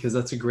because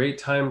that's a great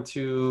time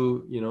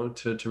to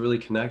really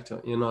connect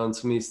in on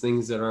some of these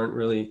things that aren't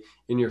really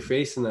in your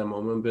face in that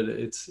moment, but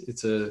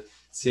it's a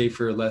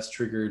safer, less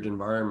triggered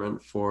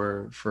environment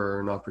for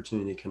an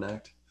opportunity to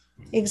connect.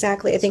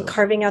 Exactly. I think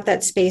carving out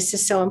that space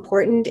is so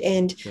important.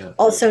 And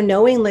also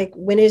knowing, like,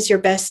 when is your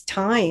best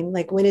time?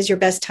 Like, when is your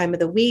best time of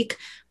the week?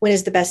 When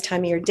is the best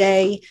time of your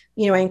day?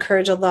 I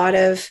encourage a lot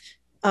of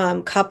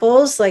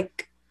couples,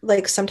 like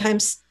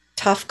sometimes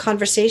tough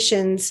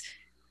conversations,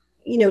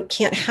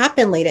 can't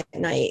happen late at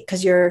night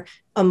because you're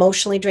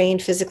emotionally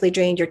drained, physically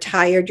drained, you're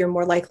tired, you're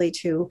more likely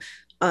to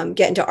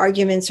get into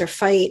arguments or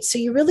fight. So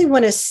you really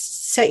want to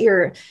set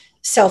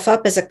yourself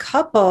up as a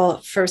couple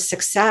for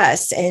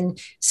success. And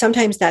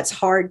sometimes that's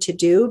hard to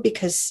do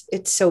because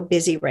it's so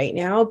busy right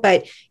now,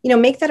 but,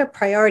 make that a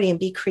priority and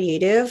be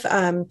creative,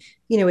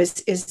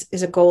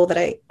 is a goal that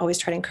I always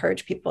try to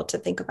encourage people to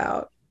think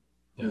about.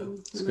 Yeah,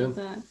 I love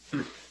that.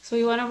 So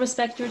we want to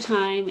respect your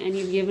time, and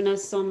you've given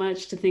us so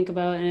much to think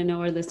about. And I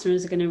know our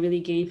listeners are going to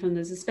really gain from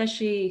this,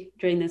 especially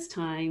during this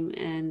time.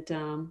 And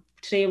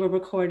today we're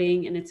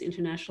recording, and it's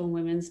International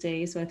Women's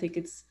Day. So I think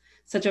it's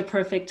such a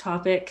perfect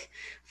topic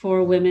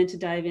for women to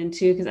dive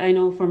into, because I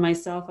know for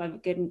myself, I'm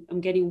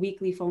getting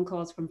weekly phone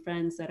calls from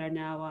friends that are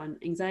now on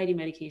anxiety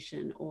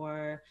medication,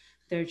 or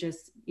they're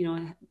just,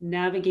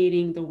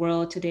 navigating the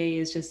world today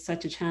is just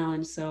such a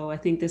challenge. So I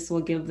think this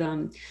will give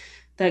them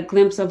that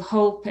glimpse of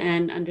hope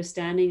and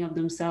understanding of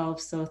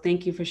themselves. So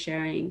thank you for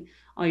sharing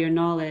all your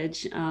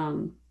knowledge.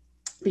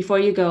 Before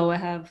you go, I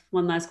have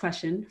one last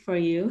question for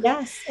you.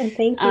 Yes, and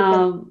thank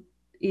you.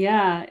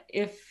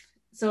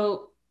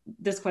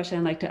 This question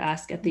I'd like to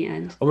ask at the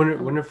end. I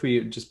wonder if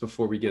we, just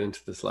before we get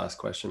into this last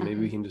question,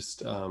 maybe we can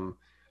just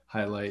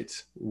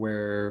highlight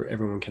where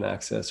everyone can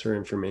access her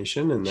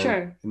information, and then,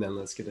 sure. And then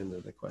let's get into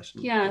the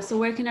question. Yeah. So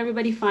where can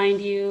everybody find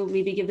you?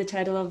 Maybe give the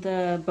title of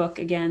the book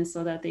again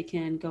so that they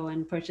can go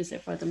and purchase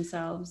it for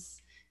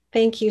themselves.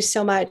 Thank you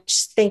so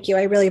much. Thank you.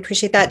 I really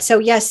appreciate that. So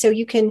yes, so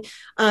you can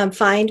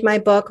find my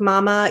book,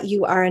 Mama,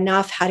 You Are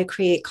Enough: How to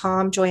Create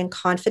Calm, Joy, and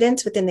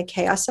Confidence Within the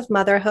Chaos of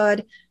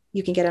Motherhood.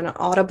 You can get it on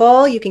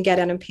Audible. You can get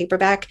it on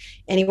paperback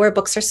anywhere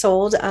books are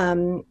sold.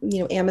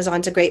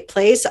 Amazon's a great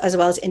place, as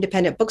well as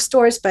independent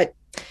bookstores. But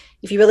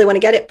if you really want to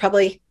get it,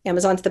 probably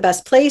Amazon's the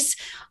best place.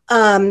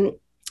 And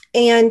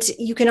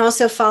you can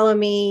also follow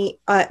me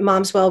at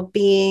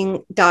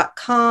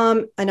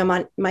momswellbeing.com. And I'm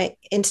on my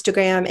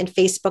Instagram and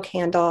Facebook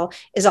handle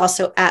is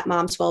also at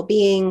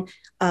momswellbeing.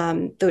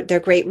 They're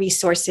great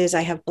resources.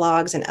 I have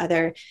blogs and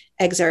other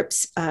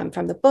excerpts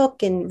from the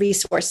book and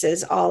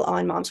resources all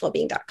on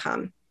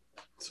momswellbeing.com.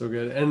 So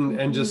good.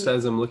 And just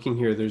as I'm looking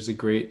here, there's a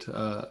great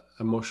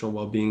emotional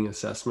well-being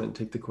assessment.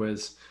 Take the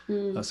quiz.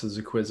 So there's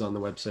a quiz on the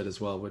website as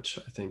well, which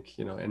I think,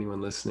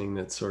 anyone listening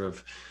that's sort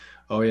of,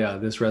 oh yeah,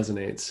 this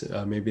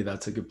resonates. Maybe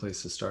that's a good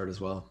place to start as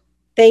well.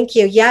 Thank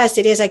you. Yes,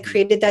 it is. I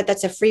created that.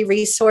 That's a free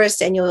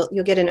resource, and you'll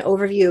get an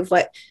overview of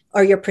what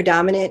are your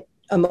predominant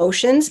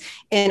emotions.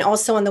 And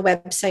also on the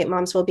website,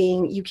 Moms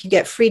Wellbeing, you can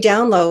get free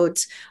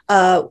downloads,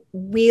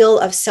 wheel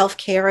of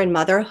self-care and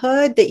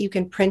motherhood that you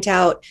can print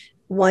out,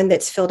 one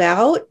that's filled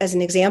out as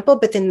an example,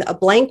 but then a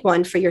blank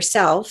one for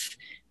yourself.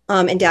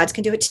 And dads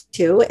can do it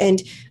too.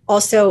 And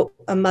also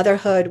a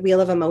motherhood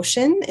wheel of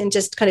emotion, and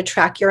just kind of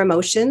track your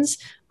emotions.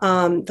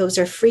 Those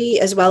are free,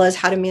 as well as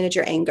how to manage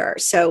your anger.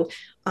 So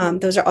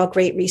those are all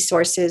great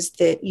resources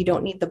that you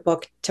don't need the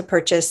book to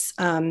purchase.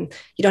 You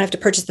don't have to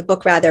purchase the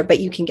book rather,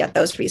 but you can get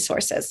those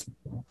resources.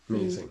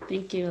 Amazing.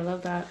 Thank you. I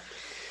love that.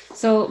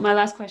 So my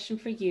last question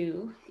for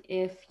you,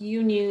 if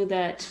you knew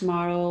that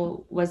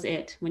tomorrow was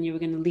it, when you were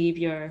going to leave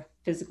your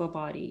physical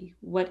body,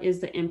 what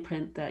is the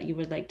imprint that you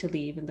would like to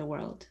leave in the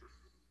world?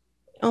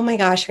 Oh my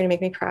gosh, you're going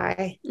to make me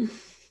cry.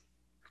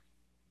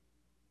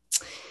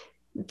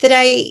 That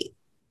I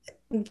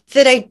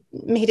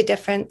made a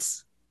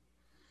difference.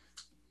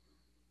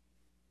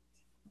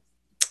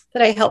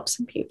 That I helped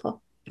some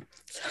people.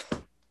 It's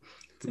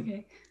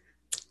okay.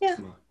 Yeah.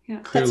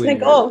 Yeah. That's my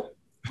goal.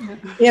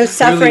 Yeah.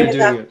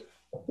 Suffering.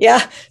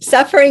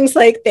 Suffering's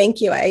like,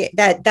 thank you.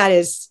 That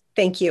is,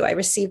 thank you. I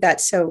received that.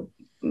 So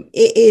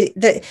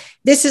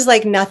this is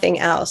like nothing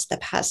else the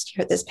past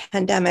year, this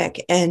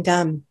pandemic.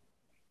 And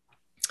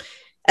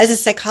as a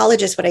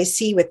psychologist, what I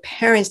see with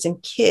parents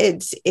and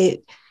kids,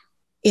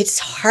 it's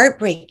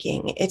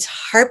heartbreaking. It's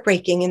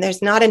heartbreaking. And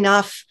there's not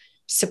enough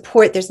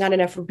support. There's not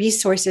enough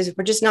resources.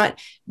 We're just not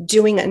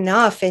doing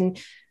enough. And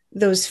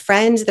those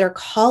friends that are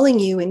calling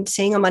you and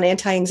saying I'm on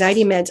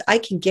anti-anxiety meds, I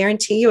can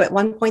guarantee you at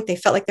one point they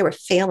felt like they were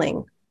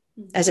failing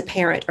as a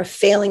parent or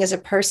failing as a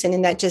person.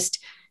 And that just,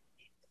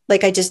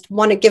 like, I just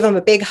want to give them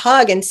a big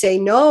hug and say,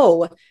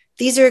 no,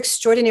 these are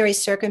extraordinary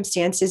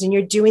circumstances and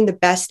you're doing the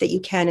best that you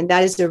can. And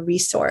that is a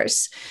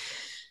resource.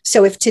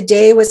 So if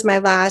today was my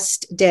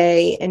last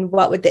day, and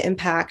what would the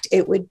impact?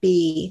 It would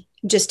be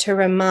just to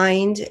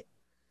remind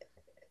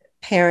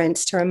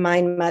parents, to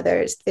remind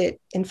mothers that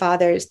and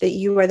fathers that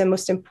you are the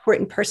most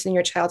important person in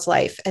your child's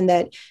life, and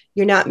that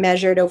you're not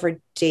measured over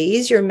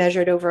days, you're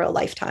measured over a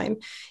lifetime.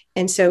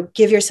 And so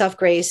give yourself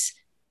grace,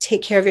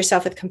 take care of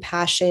yourself with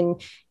compassion.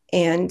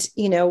 And,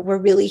 we're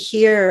really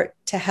here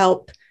to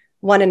help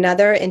one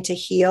another and to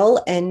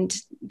heal. And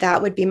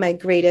that would be my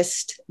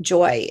greatest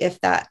joy if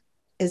that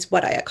is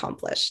what I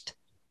accomplished.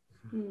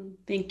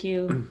 Thank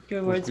you.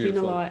 Your words mean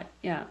a lot.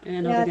 Yeah. And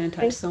I know they're going to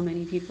touch so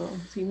many people.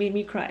 So you made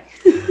me cry.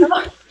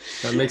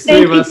 That makes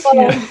three of us.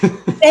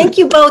 Thank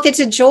you both. It's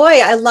a joy.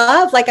 I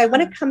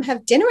want to come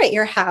have dinner at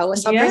your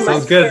house.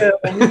 Sounds good.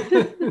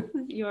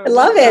 I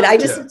love it. I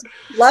just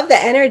love the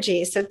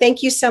energy. So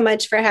thank you so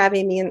much for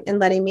having me and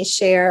letting me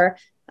share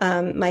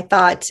my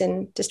thoughts,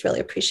 and just really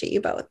appreciate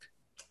you both.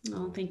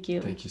 Oh, thank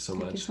you. Thank you so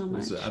much. Thank you so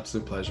much. It was an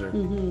absolute pleasure.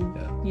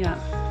 Mm-hmm.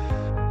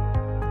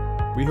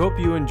 Yeah. We hope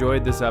you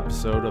enjoyed this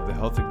episode of the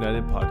Health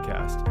Ignited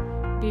podcast.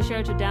 Be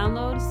sure to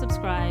download,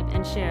 subscribe,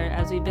 and share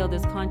as we build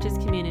this conscious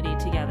community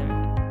together.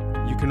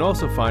 You can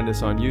also find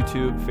us on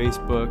YouTube,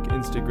 Facebook,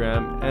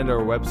 Instagram, and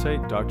our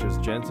website,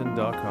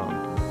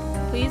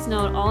 doctorsjensen.com. Please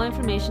note all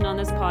information on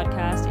this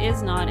podcast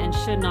is not and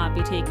should not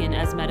be taken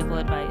as medical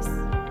advice.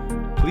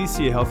 Please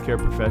see a healthcare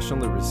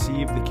professional to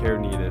receive the care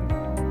needed.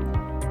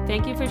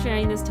 Thank you for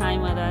sharing this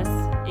time with us,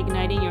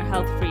 igniting your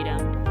health freedom.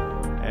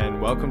 And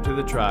welcome to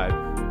the tribe.